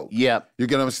this joke. Yep. You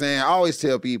get what I'm saying? I always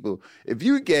tell people, if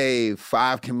you gave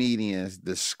 5 comedians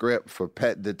the script for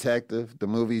Pet Detective, the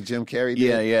movie Jim Carrey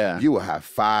did, you will have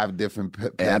 5 different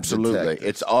Pet Detectives.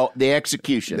 It's all the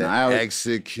execution.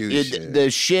 The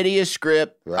shittiest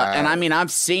script. And I mean,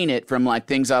 I've seen it from like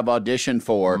things I've auditioned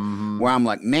for where I'm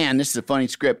like, man, this is a funny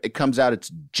script. It comes out,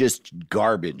 it's just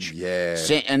garbage. Yeah.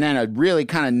 And then a really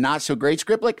kind of not so great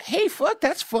script, like, hey, fuck,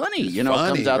 that's funny. It's funny, it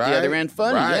comes out the other end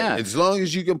funny. Right. Yeah. As long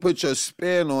as you can put your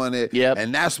spin on it. Yep.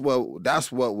 And that's what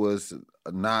was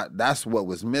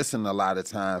missing a lot of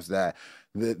times, that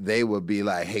they would be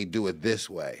like, hey, do it this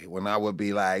way. When I would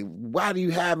be like, why do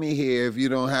you have me here if you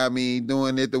don't have me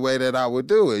doing it the way that I would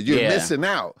do it? You're missing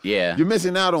out. Yeah. You're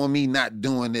missing out on me not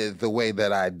doing it the way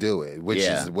that I do it, which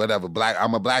is whatever.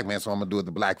 I'm a black man, so I'm going to do it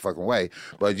the black fucking way.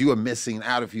 But you are missing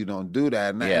out if you don't do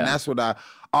that. And that's what I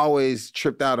always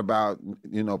tripped out about,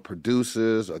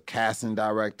 producers or casting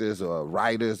directors or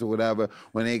writers or whatever,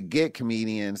 when they get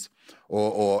comedians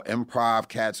or improv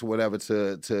cats or whatever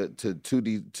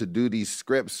to do these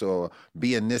scripts or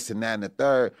be in this and that and the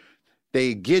third,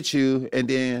 they get you and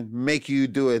then make you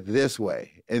do it this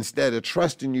way instead of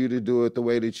trusting you to do it the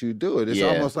way that you do it. It's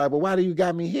almost like, well, why do you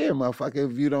got me here,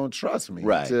 motherfucker, if you don't trust me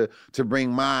to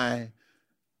bring my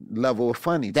level of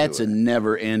funny That's to it. A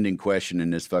never-ending question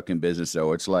in this fucking business,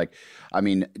 though. It's like, I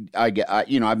mean, I've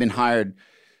been hired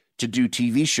to do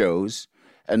TV shows,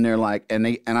 and they're like,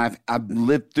 I've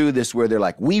lived through this where they're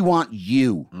like, we want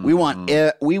you, we want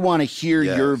to hear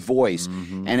your voice,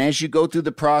 and as you go through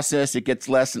the process, it gets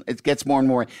more and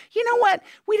more. You know what?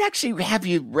 We'd actually have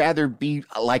you rather be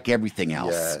like everything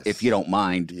else, if you don't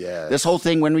mind. Yes. This whole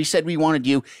thing, when we said we wanted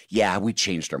you, we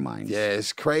changed our minds. Yeah,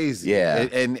 it's crazy. Yeah,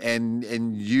 and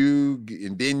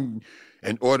then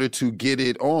in order to get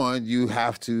it on, you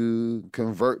have to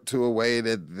convert to a way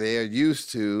that they're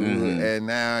used to, and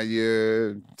now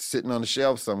you're sitting on the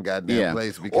shelf some goddamn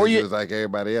place because you're like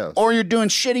everybody else. Or you're doing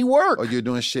shitty work. Or you're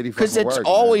doing shitty fucking work. Because it's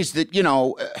always that,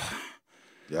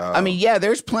 I mean,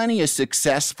 there's plenty of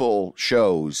successful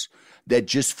shows that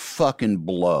just fucking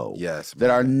blow. Yes,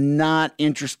 that are not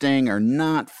interesting or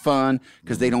not fun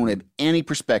because they don't have any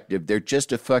perspective. They're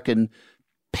just a fucking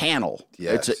panel.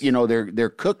 Yes. It's they're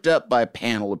cooked up by a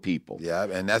panel of people. Yeah,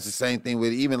 and that's the same thing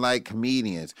with even like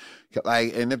comedians.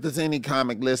 Like, and if there's any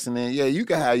comic listening, you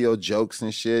can have your jokes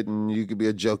and shit, and you could be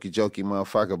a jokey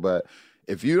motherfucker, but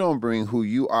if you don't bring who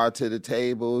you are to the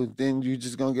table, then you're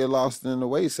just gonna get lost in the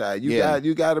wayside.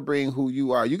 You got to bring who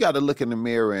you are. You got to look in the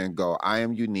mirror and go, I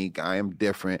am unique, I am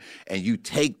different, and you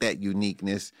take that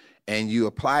uniqueness and you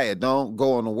apply it. Don't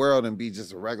go in the world and be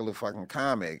just a regular fucking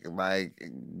comic. Like,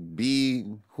 be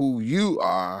who you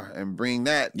are and bring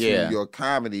that to your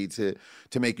comedy to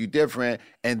make you different.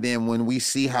 And then when we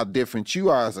see how different you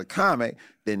are as a comic,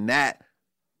 then that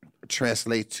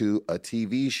translates to a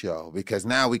TV show, because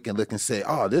now we can look and say,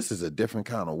 oh, this is a different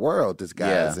kind of world this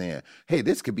guy is in. Hey,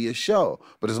 this could be a show.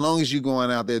 But as long as you going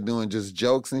out there doing just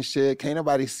jokes and shit, can't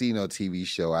nobody see no TV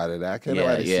show out of that. Can't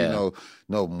nobody see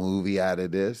no movie out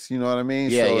of this. You know what I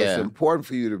mean? So it's important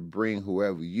for you to bring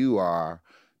whoever you are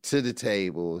to the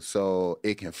table so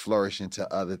it can flourish into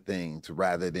other things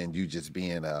rather than you just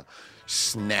being a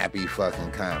snappy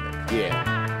fucking comic.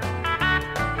 Yeah.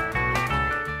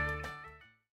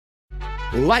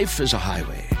 Life is a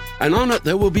highway, and on it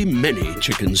there will be many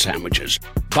chicken sandwiches.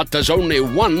 But there's only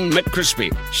one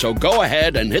McCrispy. So go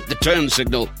ahead and hit the turn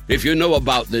signal if you know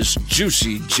about this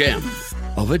juicy gem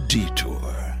of a detour.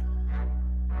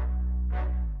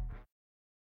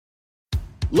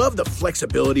 Love the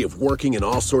flexibility of working in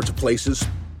all sorts of places?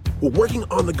 Well, working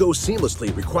on the go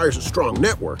seamlessly requires a strong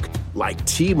network like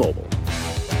T-Mobile.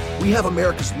 We have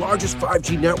America's largest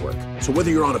 5G network, so whether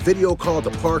you're on a video call at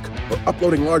the park or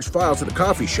uploading large files at a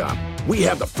coffee shop, we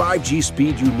have the 5G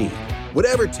speed you need.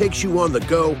 Whatever takes you on the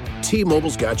go,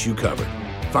 T-Mobile's got you covered.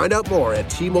 Find out more at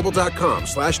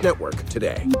T-Mobile.com/network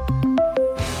today.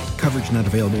 Coverage not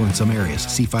available in some areas.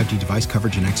 See 5G device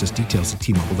coverage and access details at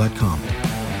T-Mobile.com.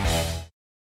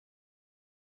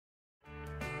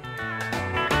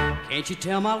 Can't you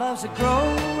tell my love's a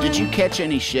growing? Did you catch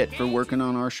any shit for working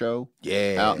on our show?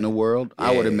 Yeah. Out in the world? Yeah.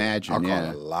 I would imagine, I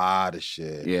caught a lot of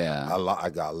shit. Yeah. I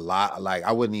got a lot. Like,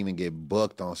 I wouldn't even get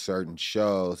booked on certain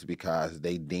shows because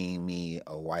they deemed me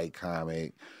a white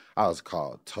comic. I was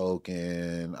called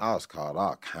token. I was called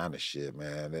all kind of shit,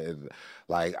 man.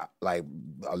 Like a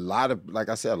lot of, like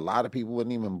I said, a lot of people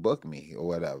wouldn't even book me or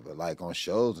whatever, like on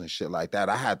shows and shit like that.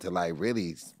 I had to like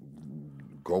really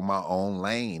go my own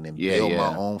lane and build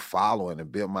my own following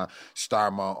and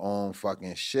start my own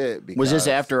fucking shit. Was this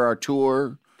after our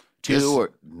tour too?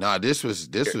 This was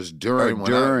during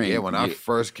when I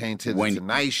first came to the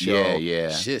Tonight Show.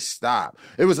 Shit stopped.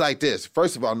 It was like this.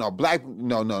 First of all, no. Black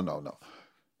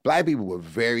people were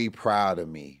very proud of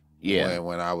me.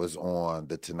 When I was on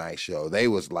the Tonight Show, they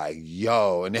was like,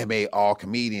 yo, and they made all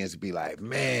comedians be like,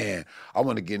 man, I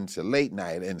want to get into late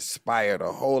night. It inspired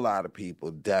a whole lot of people,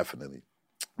 definitely.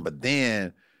 But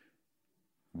then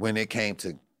when it came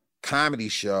to comedy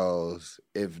shows,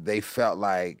 if they felt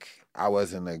like I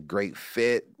wasn't a great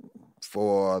fit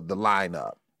for the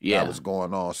lineup that was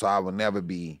going on, so I would never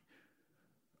be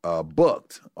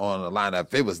booked on a lineup.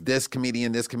 If it was this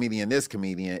comedian, this comedian, this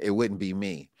comedian, it wouldn't be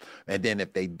me. And then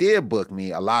if they did book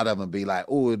me, a lot of them would be like,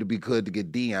 oh, it'd be good to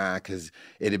get Dion because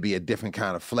it'd be a different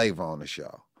kind of flavor on the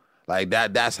show. Like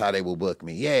that's how they will book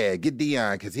me. Yeah, get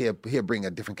Dion because he'll bring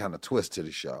a different kind of twist to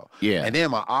the show. Yeah. And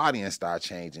then my audience started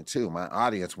changing too. My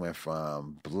audience went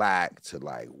from black to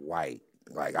like white.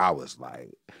 Like I was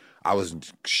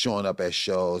showing up at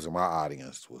shows and my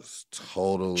audience was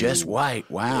totally just white.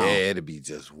 Wow. Yeah, it'd be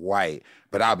just white.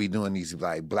 But I'll be doing these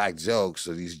like black jokes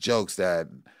or these jokes that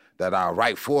I'll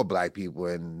write for black people,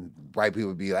 and white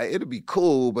people be like, it'll be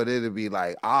cool, but it'll be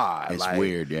like odd. It's like,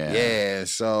 weird, yeah. Yeah,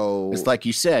 so it's like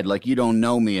you said, like you don't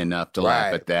know me enough to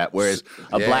laugh at that, whereas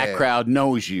a black crowd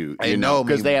knows you know,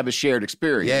 because they have a shared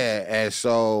experience. Yeah, and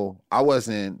so I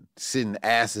wasn't sitting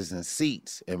asses in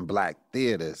seats in black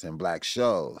theaters and black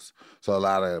shows. So a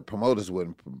lot of promoters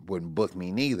wouldn't book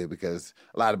me neither because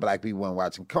a lot of black people weren't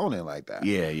watching Conan like that.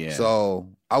 Yeah. So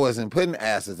I wasn't putting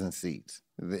asses in seats.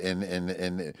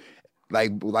 And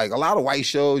like a lot of white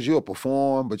shows, you'll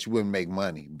perform, but you wouldn't make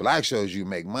money. Black shows, you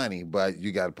make money, but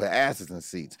you got to put asses in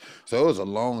seats. So it was a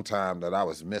long time that I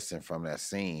was missing from that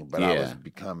scene, but I was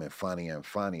becoming funnier and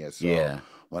funnier. So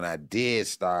when I did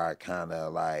start kind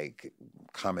of like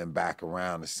coming back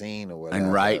around the scene or whatever,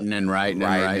 and writing,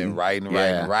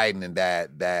 and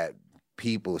that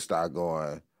people start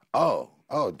going, oh,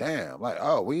 damn. Like,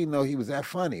 oh, we didn't know he was that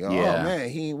funny. Oh,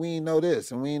 man, we didn't know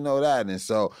this and we didn't know that. And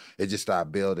so it just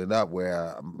started building up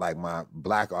where, like, my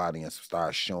black audience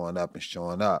started showing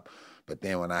up. But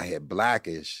then when I hit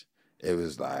Blackish, it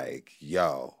was like,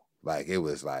 yo, like, it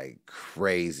was, like,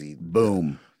 crazy.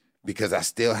 Boom. Because I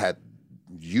still had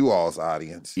you all's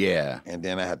audience. Yeah. And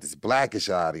then I had this Blackish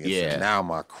audience. Yeah. And now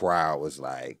my crowd was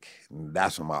like,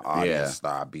 that's when my audience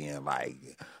started being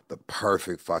like the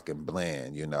perfect fucking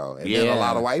blend, you know. And then a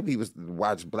lot of white people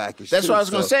watch Blackish. That's too, what I was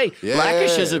going to say.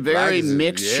 Blackish is a very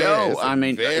mixed show. I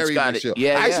mean, it's got it.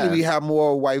 Actually, we have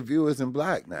more white viewers than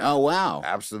black now. Oh, wow.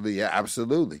 Absolutely. Yeah,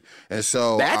 absolutely. And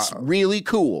so that's really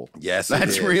cool. Yes,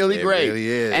 that's really great. It really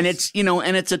is. And it's, you know,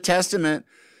 and it's a testament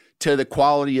to the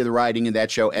quality of the writing in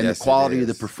that show and the quality of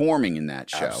the performing in that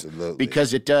show. Absolutely.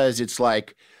 Because it's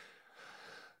like,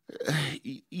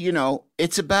 you know,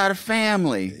 it's about a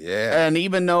family. Yeah. And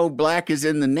even though black is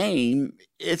in the name,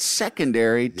 it's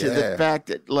secondary to the fact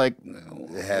that, like,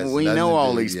 we know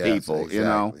all these people, exactly. you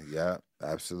know? Yeah,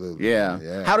 absolutely.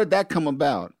 Yeah. How did that come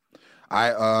about?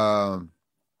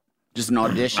 Just an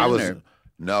audition?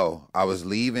 No, I was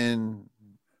leaving.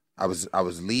 I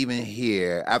was leaving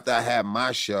here after I had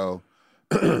my show,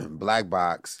 Black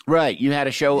Box. Right, you had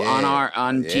a show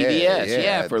on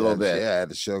TBS, for a little bit. Yeah, I had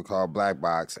a show called Black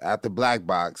Box. After Black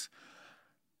Box,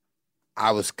 I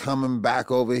was coming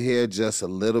back over here just a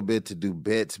little bit to do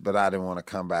bits, but I didn't want to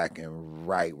come back and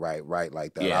write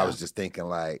like that. Yeah. I was just thinking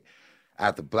like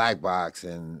after Black Box,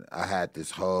 and I had this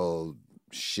whole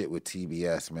shit with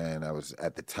TBS, man. I was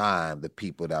at the time, the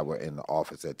people that were in the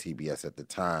office at TBS at the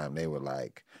time, they were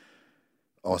like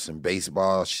on some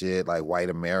baseball shit, like White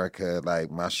America. Like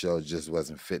my show just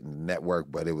wasn't fitting the network,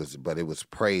 but it was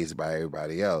praised by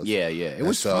everybody else. Yeah. It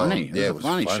was funny. It was a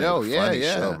funny show. Funny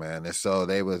show, man. And so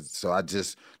I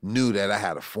just knew that I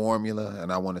had a formula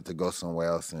and I wanted to go somewhere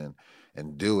else and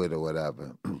do it or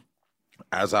whatever.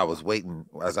 As I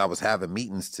was having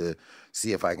meetings to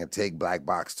see if I can take Black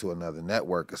Box to another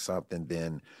network or something,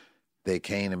 then they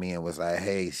came to me and was like,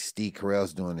 hey, Steve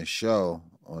Carell's doing this show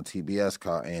on TBS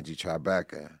called Angie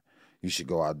Tribeca. You should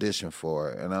go audition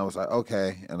for it. And I was like,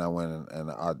 okay. And I went and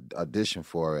auditioned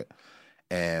for it.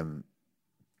 And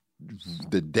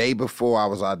the day before I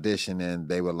was auditioning,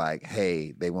 they were like,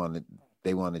 hey, they want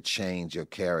to change your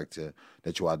character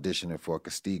that you're auditioning for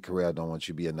because Steve Carell don't want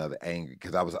you to be another angry,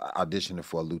 because I was auditioning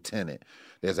for a lieutenant.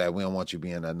 There's like, we don't want you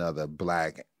being another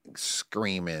black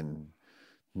screaming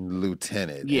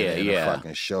lieutenant in a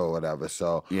fucking show or whatever.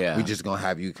 So we just gonna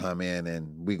have you come in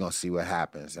and we gonna see what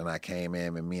happens. And I came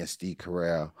in and me and Steve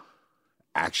Carell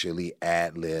actually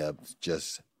ad-libbed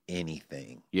just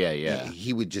anything. Yeah.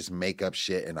 He would just make up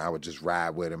shit and I would just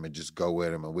ride with him and just go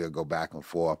with him and we'll go back and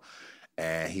forth.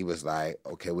 And he was like,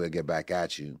 okay, we'll get back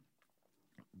at you.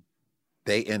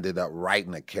 They ended up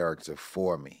writing a character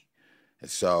for me. And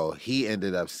so he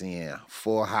ended up seeing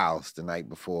Full House the night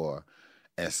before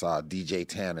and saw DJ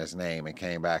Tanner's name and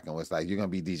came back and was like, you're going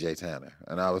to be DJ Tanner.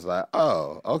 And I was like,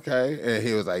 oh, okay. And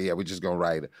he was like, yeah, we're just going to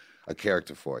write a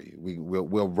character for you.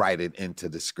 We'll write it into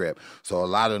the script. So a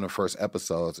lot of the first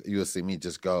episodes, you'll see me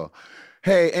just go,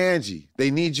 hey, Angie,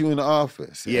 they need you in the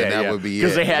office. Yeah, and that would be it.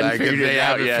 Because they hadn't figured it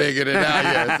out yet. Figured it out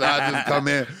yet. So I just come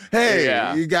in,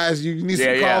 hey, you guys, you need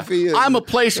some coffee? I'm a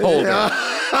placeholder.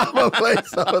 I'm a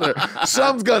placeholder.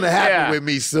 Something's going to happen with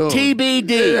me soon.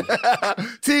 TBD.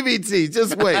 TBT,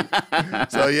 just wait.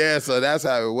 So that's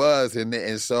how it was.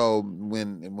 And so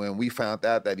when we found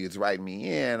out that he was writing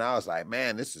me in, I was like,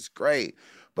 man, this is great.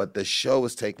 But the show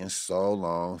was taking so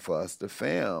long for us to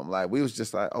film. Like, we was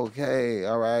just like, okay,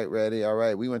 all right, ready, all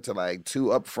right. We went to like 2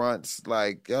 upfronts,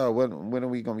 like, when are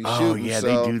we going to be shooting? Oh, yeah,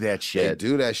 they do that shit. They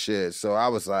do that shit. So I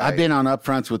was like... I've been on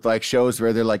upfronts with like shows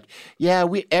where they're like, yeah,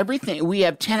 we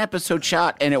have 10 episodes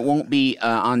shot and it won't be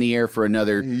on the air for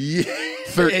another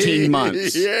 13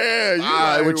 months.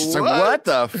 Yeah. Which is like, what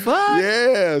the fuck?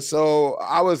 Yeah. So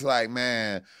I was like,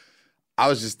 man... I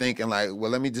was just thinking like,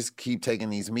 well, let me just keep taking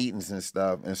these meetings and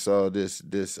stuff. And so this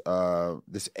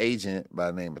agent by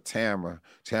the name of Tamara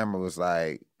was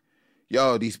like,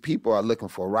 yo, these people are looking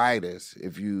for writers.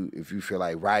 If you feel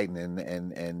like writing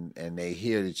and they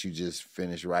hear that you just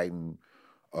finished writing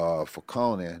for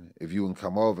Conan, if you can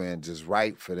come over and just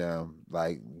write for them,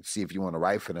 like see if you want to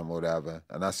write for them or whatever.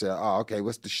 And I said, oh, okay,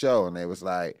 what's the show? And they was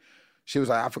like, she was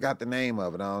like, I forgot the name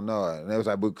of it. I don't know it. And they was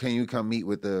like, but can you come meet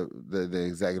with the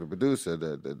executive producer,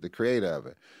 the creator of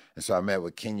it? And so I met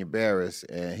with Kenya Barris,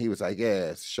 and he was like, yeah,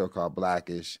 it's a show called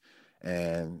Blackish,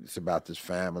 and it's about this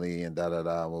family and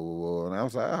da-da-da, woo-woo-woo. And I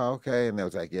was like, oh, okay. And they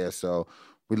was like, yeah, so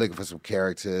we're looking for some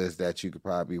characters that you could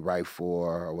probably write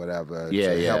for or whatever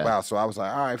to help out. So I was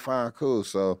like, all right, fine, cool.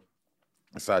 So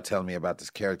they started telling me about this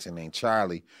character named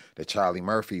Charlie that Charlie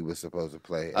Murphy was supposed to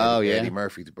play. Eddie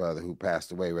Murphy's brother who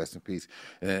passed away, rest in peace.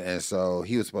 And so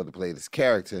he was supposed to play this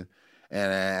character.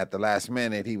 And at the last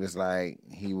minute, he was like,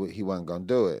 he wasn't going to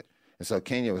do it. And so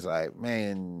Kenya was like,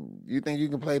 man, you think you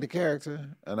can play the character?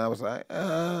 And I was like,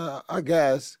 I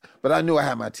guess. But I knew I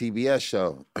had my TBS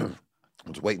show. I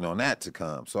was waiting on that to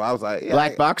come. So I was like, yeah.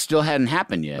 Black Box still hadn't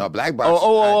happened yet. No, Black Box.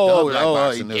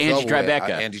 Andy Tribeca.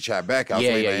 Andy Tribeca. I was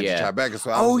waiting on Andy Tribeca.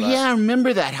 So I was I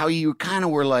remember that. How you kind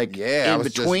of were like in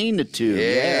between the two.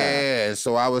 Yeah.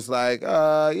 So I was like,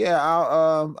 I'll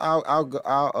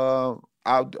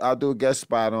do a guest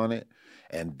spot on it.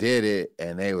 And did it,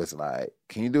 and they was like,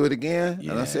 can you do it again?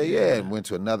 And I said, yeah. And went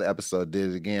to another episode,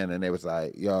 did it again, and they was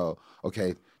like, yo,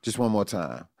 okay, just one more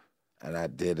time. And I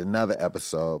did another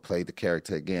episode, played the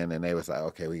character again, and they was like,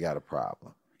 okay, we got a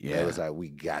problem. Yeah. They was like, we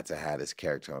got to have this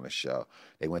character on the show.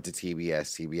 They went to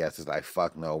TBS. TBS was like,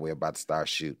 fuck no, we're about to start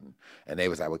shooting. And they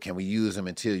was like, well, can we use him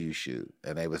until you shoot?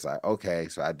 And they was like, okay.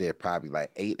 So I did probably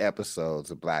like 8 episodes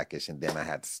of Blackish, and then I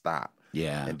had to stop.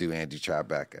 Yeah. And do Andy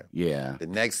Tribeca. Yeah. The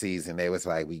next season, they was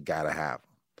like, we got to have him.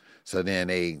 So then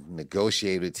they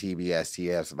negotiated with TBS.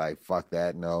 TBS was like, fuck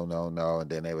that, no. And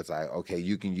then they was like, okay,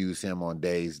 you can use him on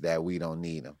days that we don't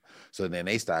need him. So then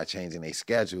they started changing their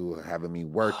schedule, having me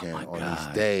working on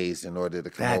these days in order to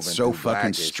come over and That's so do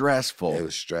fucking Blackish. stressful. It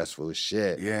was stressful as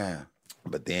shit. Yeah.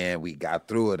 But then we got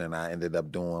through it, and I ended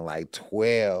up doing like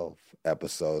 12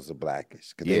 episodes of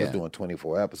Blackish because they was doing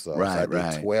 24 episodes. Right, so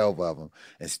I did 12 of them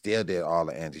and still did all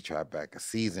the Andy Tribeca.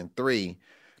 Season 3,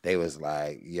 they was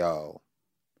like, yo,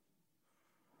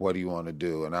 what do you want to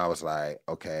do? And I was like,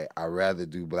 okay, I'd rather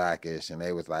do Blackish. And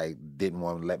they was like, didn't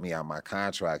want to let me out my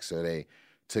contract, so they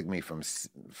took me from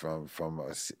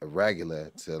a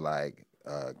regular to like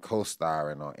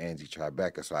co-starring on Andy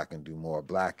Tribeca so I can do more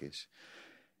Blackish.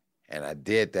 And I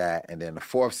did that, and then the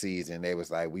 4th season, they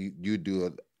was like,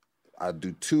 I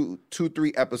do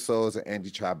 3 episodes of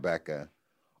Andy Tribeca,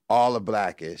 all of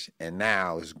Blackish, and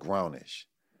now it's Grownish.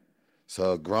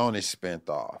 So Grownish spent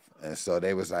off. And so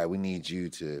they was like, we need you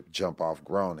to jump off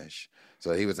Grownish.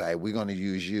 So he was like, we're going to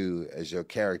use you as your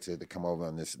character to come over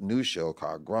on this new show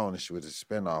called Grownish, which is a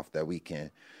spinoff that we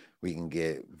can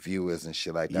get viewers and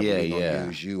shit like that. Yeah, but we're going to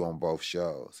use you on both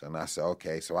shows. And I said,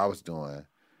 okay. So I was doing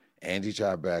Andy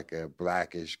Tribeca,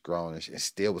 Blackish, Grownish, and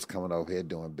still was coming over here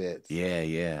doing bits.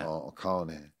 Yeah. On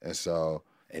Conan. And so,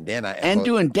 and then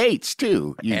doing dates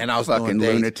too. And I was fucking doing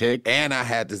dates. lunatic. And I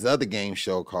had this other game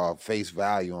show called Face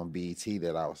Value on BET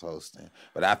that I was hosting.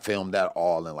 But I filmed that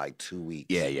all in like 2 weeks.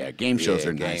 Yeah. Game shows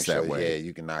are nice that way. Yeah,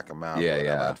 you can knock them out.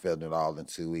 Yeah. I filmed it all in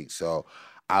 2 weeks. So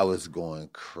I was going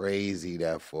crazy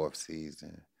that 4th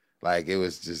season. Like, it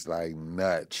was just like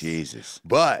nuts. Jesus.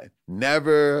 But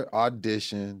never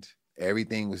auditioned.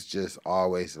 Everything was just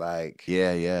always like,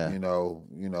 yeah. You know,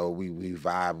 we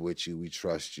vibe with you, we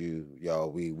trust you, yo,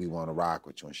 we want to rock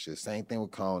with you and shit. Same thing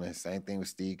with Conan, same thing with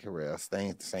Steve Carell,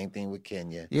 same thing with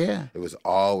Kenya. Yeah, it was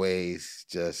always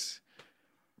just,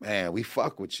 man, we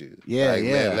fuck with you. Yeah, like,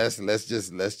 yeah. Man, let's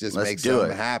just make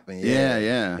something happen.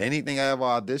 Yeah. Anything I ever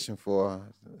auditioned for,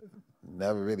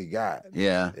 never really got.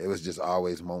 Yeah. It was just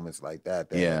always moments like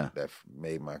that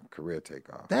made my career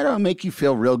take off. That'll make you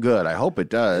feel real good. I hope it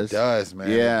does. It does, man.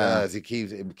 Yeah. It does.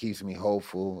 It keeps me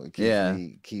hopeful. It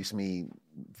keeps me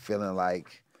feeling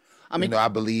like, I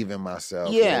believe in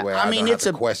myself. Yeah. In a way I don't have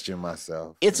to question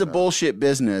myself. It's a bullshit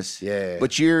business. Yeah.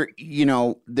 But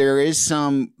there is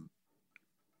some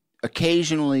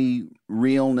occasionally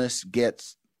realness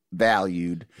gets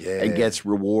valued and gets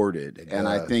rewarded. And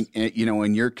I think,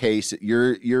 in your case,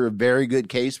 you're a very good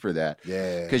case for that.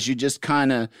 Yeah. Because you just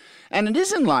kind of, and it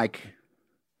isn't like,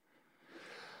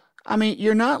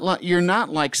 you're not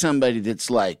like somebody that's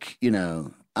like,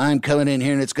 I'm coming in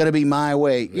here and it's going to be my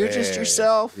way. You're just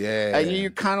yourself. Yeah. And you're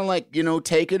kind of like,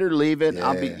 take it or leave it. Yeah.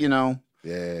 I'll be,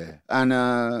 Yeah.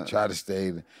 And try to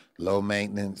stay low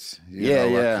maintenance.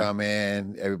 I come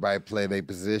in, everybody play their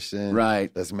position. Right.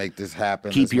 Let's make this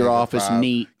happen. Keep your office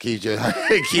neat. Keep your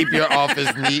office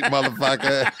neat,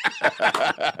 motherfucker.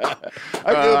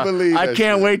 I do believe I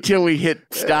can't wait till we hit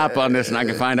stop on this and I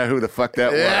can find out who the fuck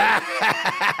that was.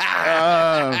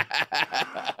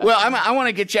 Well, I want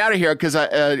to get you out of here because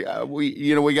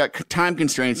we got time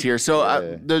constraints here.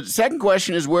 So the second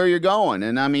question is where you're going,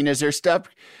 and is there stuff?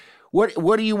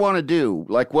 What do you want to do?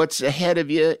 Like, what's ahead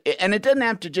of you? And it doesn't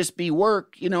have to just be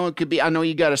work. It could be. I know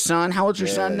you got a son. How old's your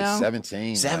son now?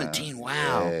 17. 17.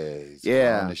 Wow.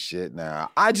 Yeah. The shit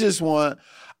now. I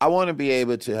want to be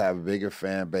able to have a bigger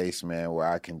fan base, man, where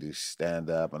I can do stand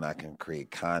up and I can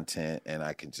create content and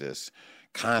I can just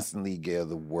constantly give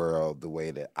the world the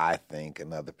way that I think,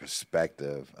 another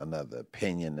perspective, another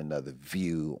opinion, another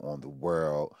view on the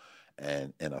world.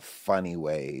 and in a funny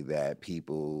way that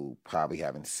people probably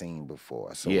haven't seen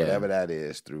before. So Yeah. whatever that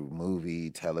is, through movie,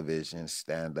 television,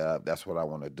 stand-up, that's what I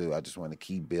want to do. I just want to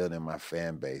keep building my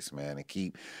fan base, man, and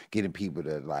keep getting people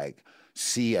to, like,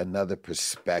 see another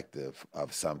perspective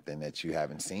of something that you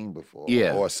haven't seen before,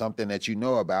 Yeah. or something that you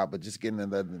know about, but just getting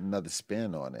another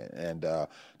spin on it. And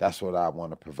that's what I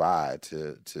want to provide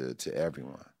to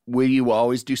everyone. Will you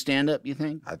always do stand-up, you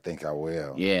think? I think I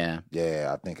will. Yeah.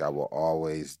 Yeah, I think I will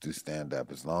always do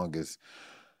stand-up as long as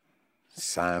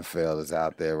Seinfeld is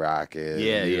out there rocking.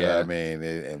 Yeah, you know yeah. what I mean?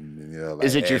 And, you know, like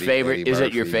Is it your favorite? Eddie Is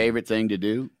it your Murphy. favorite thing to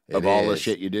do of It all the is.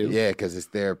 shit you do? Yeah, because it's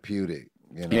therapeutic.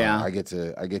 You know, Yeah. I get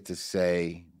to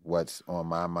say what's on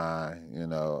my mind, you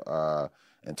know,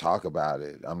 and talk about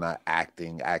it. I'm not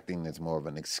acting. Acting is more of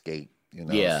an escape, you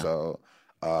know. Yeah. So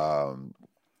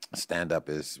stand up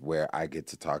is where I get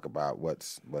to talk about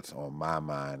what's on my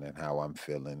mind and how I'm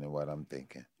feeling and what I'm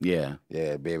thinking. Yeah.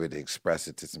 Yeah, be able to express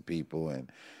it to some people and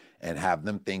have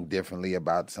them think differently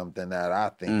about something that I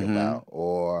think about,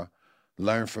 or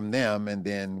learn from them and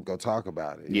then go talk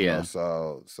about it. you Yeah.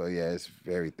 know? So yeah, it's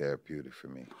very therapeutic for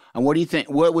me. And what do you think?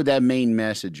 What would that main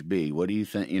message be? What do you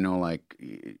think? You know, like,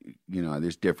 you know,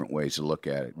 there's different ways to look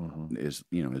at it. Is,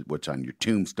 you know, what's on your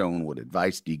tombstone? What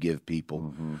advice do you give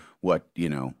people? What, you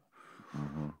know,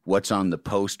 what's on the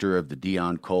poster of the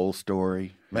Dion Cole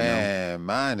story? Man,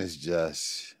 mine is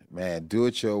just, man, do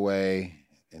it your way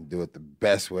and do it the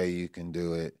best way you can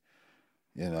do it.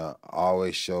 You know,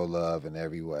 always show love in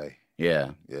every way.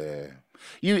 Yeah. Yeah.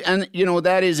 You know,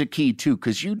 that is a key too,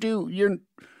 because you're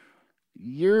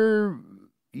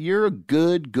a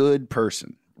good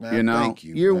person. Man, you know, thank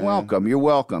you, you're man. welcome. You're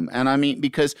welcome. And I mean,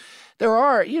 because there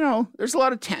are, you know, there's a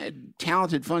lot of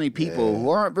talented, funny people who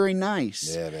aren't very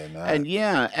nice. Yeah, they're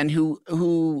not. And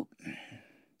who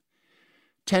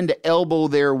tend to elbow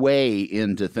their way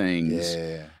into things.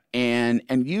 Yeah.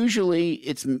 And usually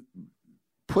it's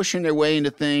pushing their way into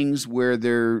things where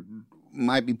they're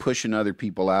might be pushing other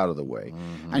people out of the way.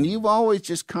 And you've always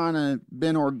just kind of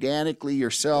been organically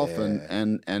yourself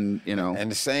and you know.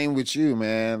 And the same with you,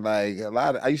 man. Like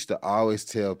I used to always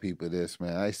tell people this,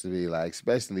 man. I used to be like,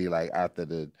 especially like after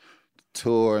the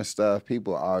tour and stuff,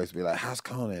 people always be like, how's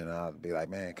Conan? And I'll be like,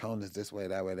 man, Conan's this way,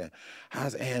 that way, that.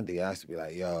 How's Andy? I used to be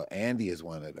like, yo, Andy is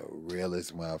one of the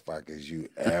realest motherfuckers you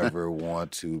ever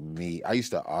want to meet. I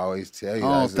used to always tell you.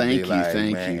 Oh, thank you,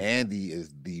 man, you. Andy is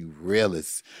the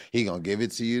realest. He gonna give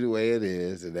it to you the way it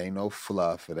is. It ain't no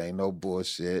fluff. It ain't no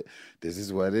bullshit. This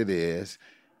is what it is.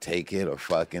 Take it or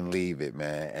fucking leave it,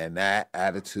 man. And that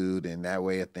attitude and that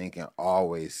way of thinking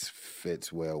always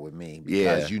fits well with me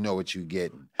because you know what you're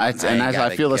getting. I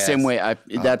feel the same way.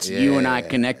 That's you and I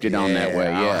connected on that way.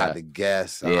 I Yeah, don't have to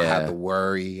guess. I don't have to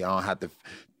worry. I don't have to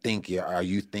think, are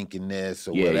you thinking this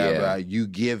or whatever. Yeah. You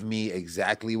give me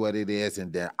exactly what it is,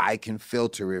 and then I can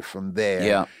filter it from there.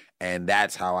 Yeah. And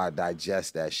that's how I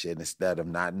digest that shit instead of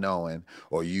not knowing,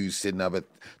 or you sitting up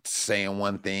saying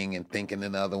one thing and thinking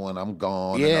another one. I'm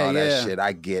gone and all that shit.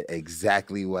 I get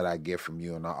exactly what I get from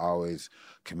you, and I always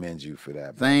commend you for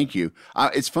that. Thank you.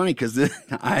 It's funny because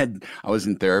I was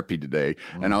in therapy today,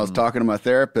 and I was talking to my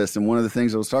therapist, and one of the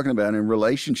things I was talking about in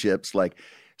relationships, like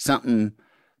the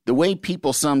way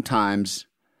people sometimes,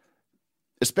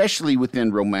 especially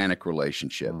within romantic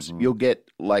relationships, you'll get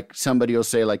like somebody will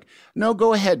say like, no,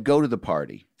 go ahead, go to the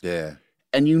party. Yeah.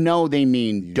 And you know they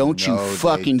mean, don't you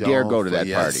fucking dare go to that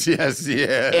party. Yes.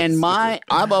 And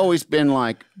I've always been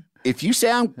like, if you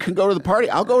say I can go to the party,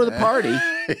 I'll go to the party.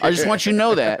 I just want you to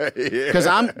know that.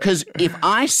 Because if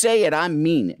I say it, I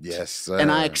mean it. Yes, sir.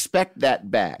 And I expect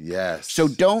that back. Yes. So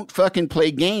don't fucking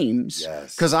play games.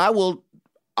 Yes. Because I will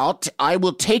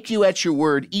take you at your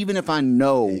word, even if I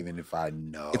know.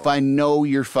 If I know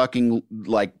you're fucking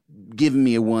like giving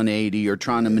me a 180 or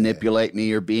trying to manipulate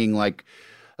me or being like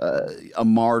a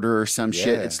martyr or some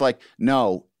shit. It's like,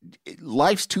 no,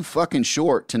 life's too fucking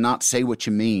short to not say what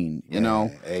you mean, you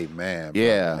know? Amen.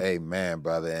 Yeah. Brother. Amen,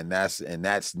 brother. And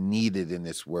that's needed in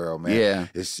this world, man. Yeah.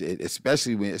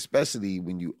 Especially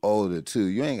when you older too.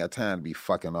 You ain't got time to be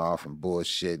fucking off and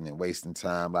bullshitting and wasting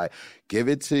time. Like, give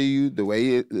it to you the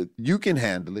way you can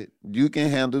handle it. You can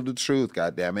handle the truth,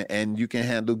 goddammit, and you can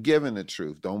handle giving the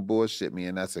truth. Don't bullshit me,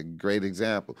 and that's a great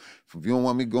example. If you don't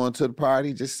want me going to the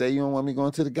party, just say you don't want me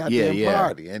going to the goddamn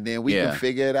party, and then we can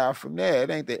figure it out from there. It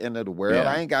ain't the end of the world.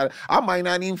 Yeah. I might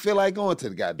not even feel like going to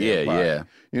the goddamn party. Yeah.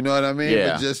 You know what I mean?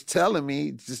 Yeah. But just telling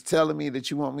me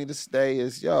that you want me to stay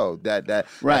is that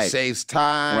Right. saves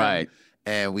time. Right.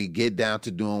 and we get down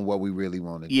to doing what we really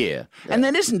want to do. Yeah. And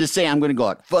that isn't to say I'm going to go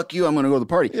like, fuck you, I'm going to go to the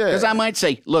party. Because I might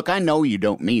say, look, I know you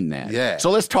don't mean that. Yeah. So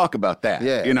let's talk about that.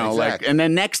 Yeah, You know, exactly. like, and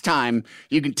then next time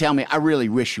you can tell me, I really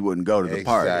wish you wouldn't go to the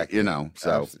party, you know.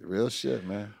 So real shit,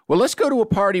 man. Well, let's go to a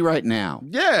party right now.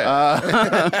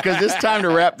 Yeah. Because it's time to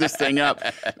wrap this thing up.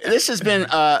 This has been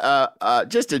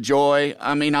just a joy.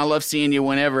 I mean, I love seeing you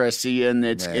whenever I see you, and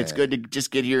it's good to just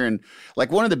get here. And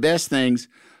like one of the best things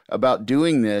about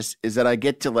doing this is that I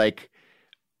get to like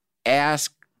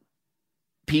ask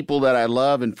people that I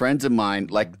love and friends of mine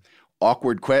like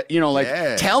awkward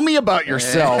questions, tell me about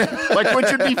yourself. Like, which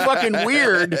would be fucking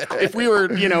weird if we were,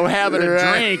 having a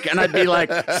drink and I'd be like,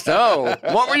 so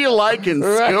what were you like in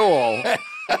school?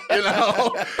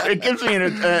 It gives me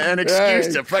an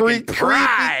excuse to fucking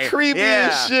cry. Creepy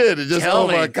as shit. And just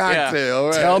over a cocktail.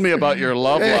 Right? Tell me about your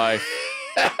love life.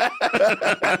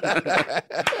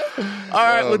 All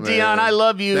right, well, Dion, I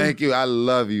love you. Thank you. I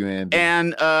love you, Andy.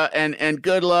 And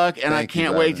good luck. And I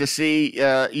can't wait to see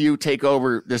you take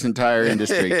over this entire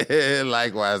industry.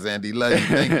 Likewise, Andy. Love you.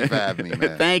 Thank you for having me,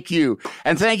 man. Thank you.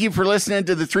 And thank you for listening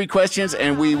to the 3 Questions,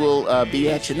 and we will be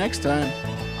at you next time.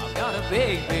 I've got a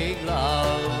big, big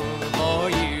love for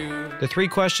you. The 3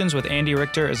 Questions with Andy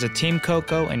Richter is a Team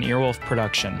Coco and Earwolf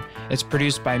production. It's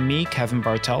produced by me, Kevin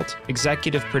Bartelt,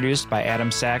 executive produced by Adam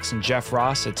Sachs and Jeff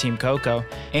Ross at Team Coco,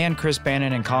 and Chris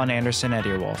Bannon and Colin Anderson at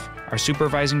Earwolf. Our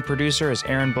supervising producer is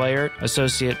Aaron Blair,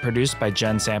 associate produced by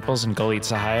Jen Samples and Galit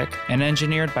Sahayek, and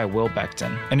engineered by Will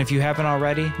Beckton. And if you haven't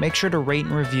already, make sure to rate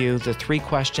and review the 3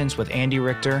 Questions with Andy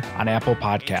Richter on Apple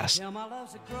Podcasts.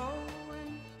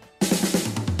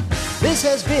 This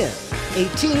has been a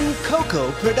Team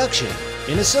Coco production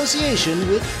in association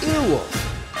with Earwolf.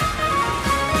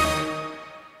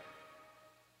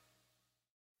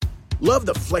 Love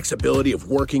the flexibility of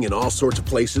working in all sorts of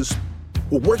places?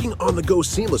 Well, working on the go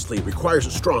seamlessly requires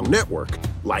a strong network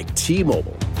like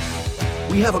T-Mobile.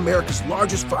 We have America's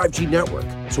largest 5G network,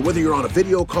 so whether you're on a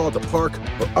video call at the park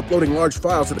or uploading large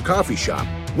files at a coffee shop,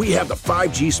 we have the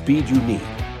 5G speed you need.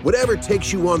 Whatever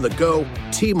takes you on the go,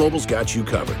 T-Mobile's got you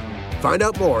covered. Find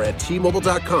out more at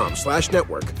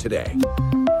T-Mobile.com/network today.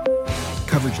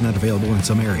 Coverage not available in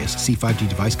some areas. See 5G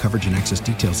device coverage and access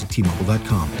details at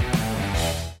T-Mobile.com.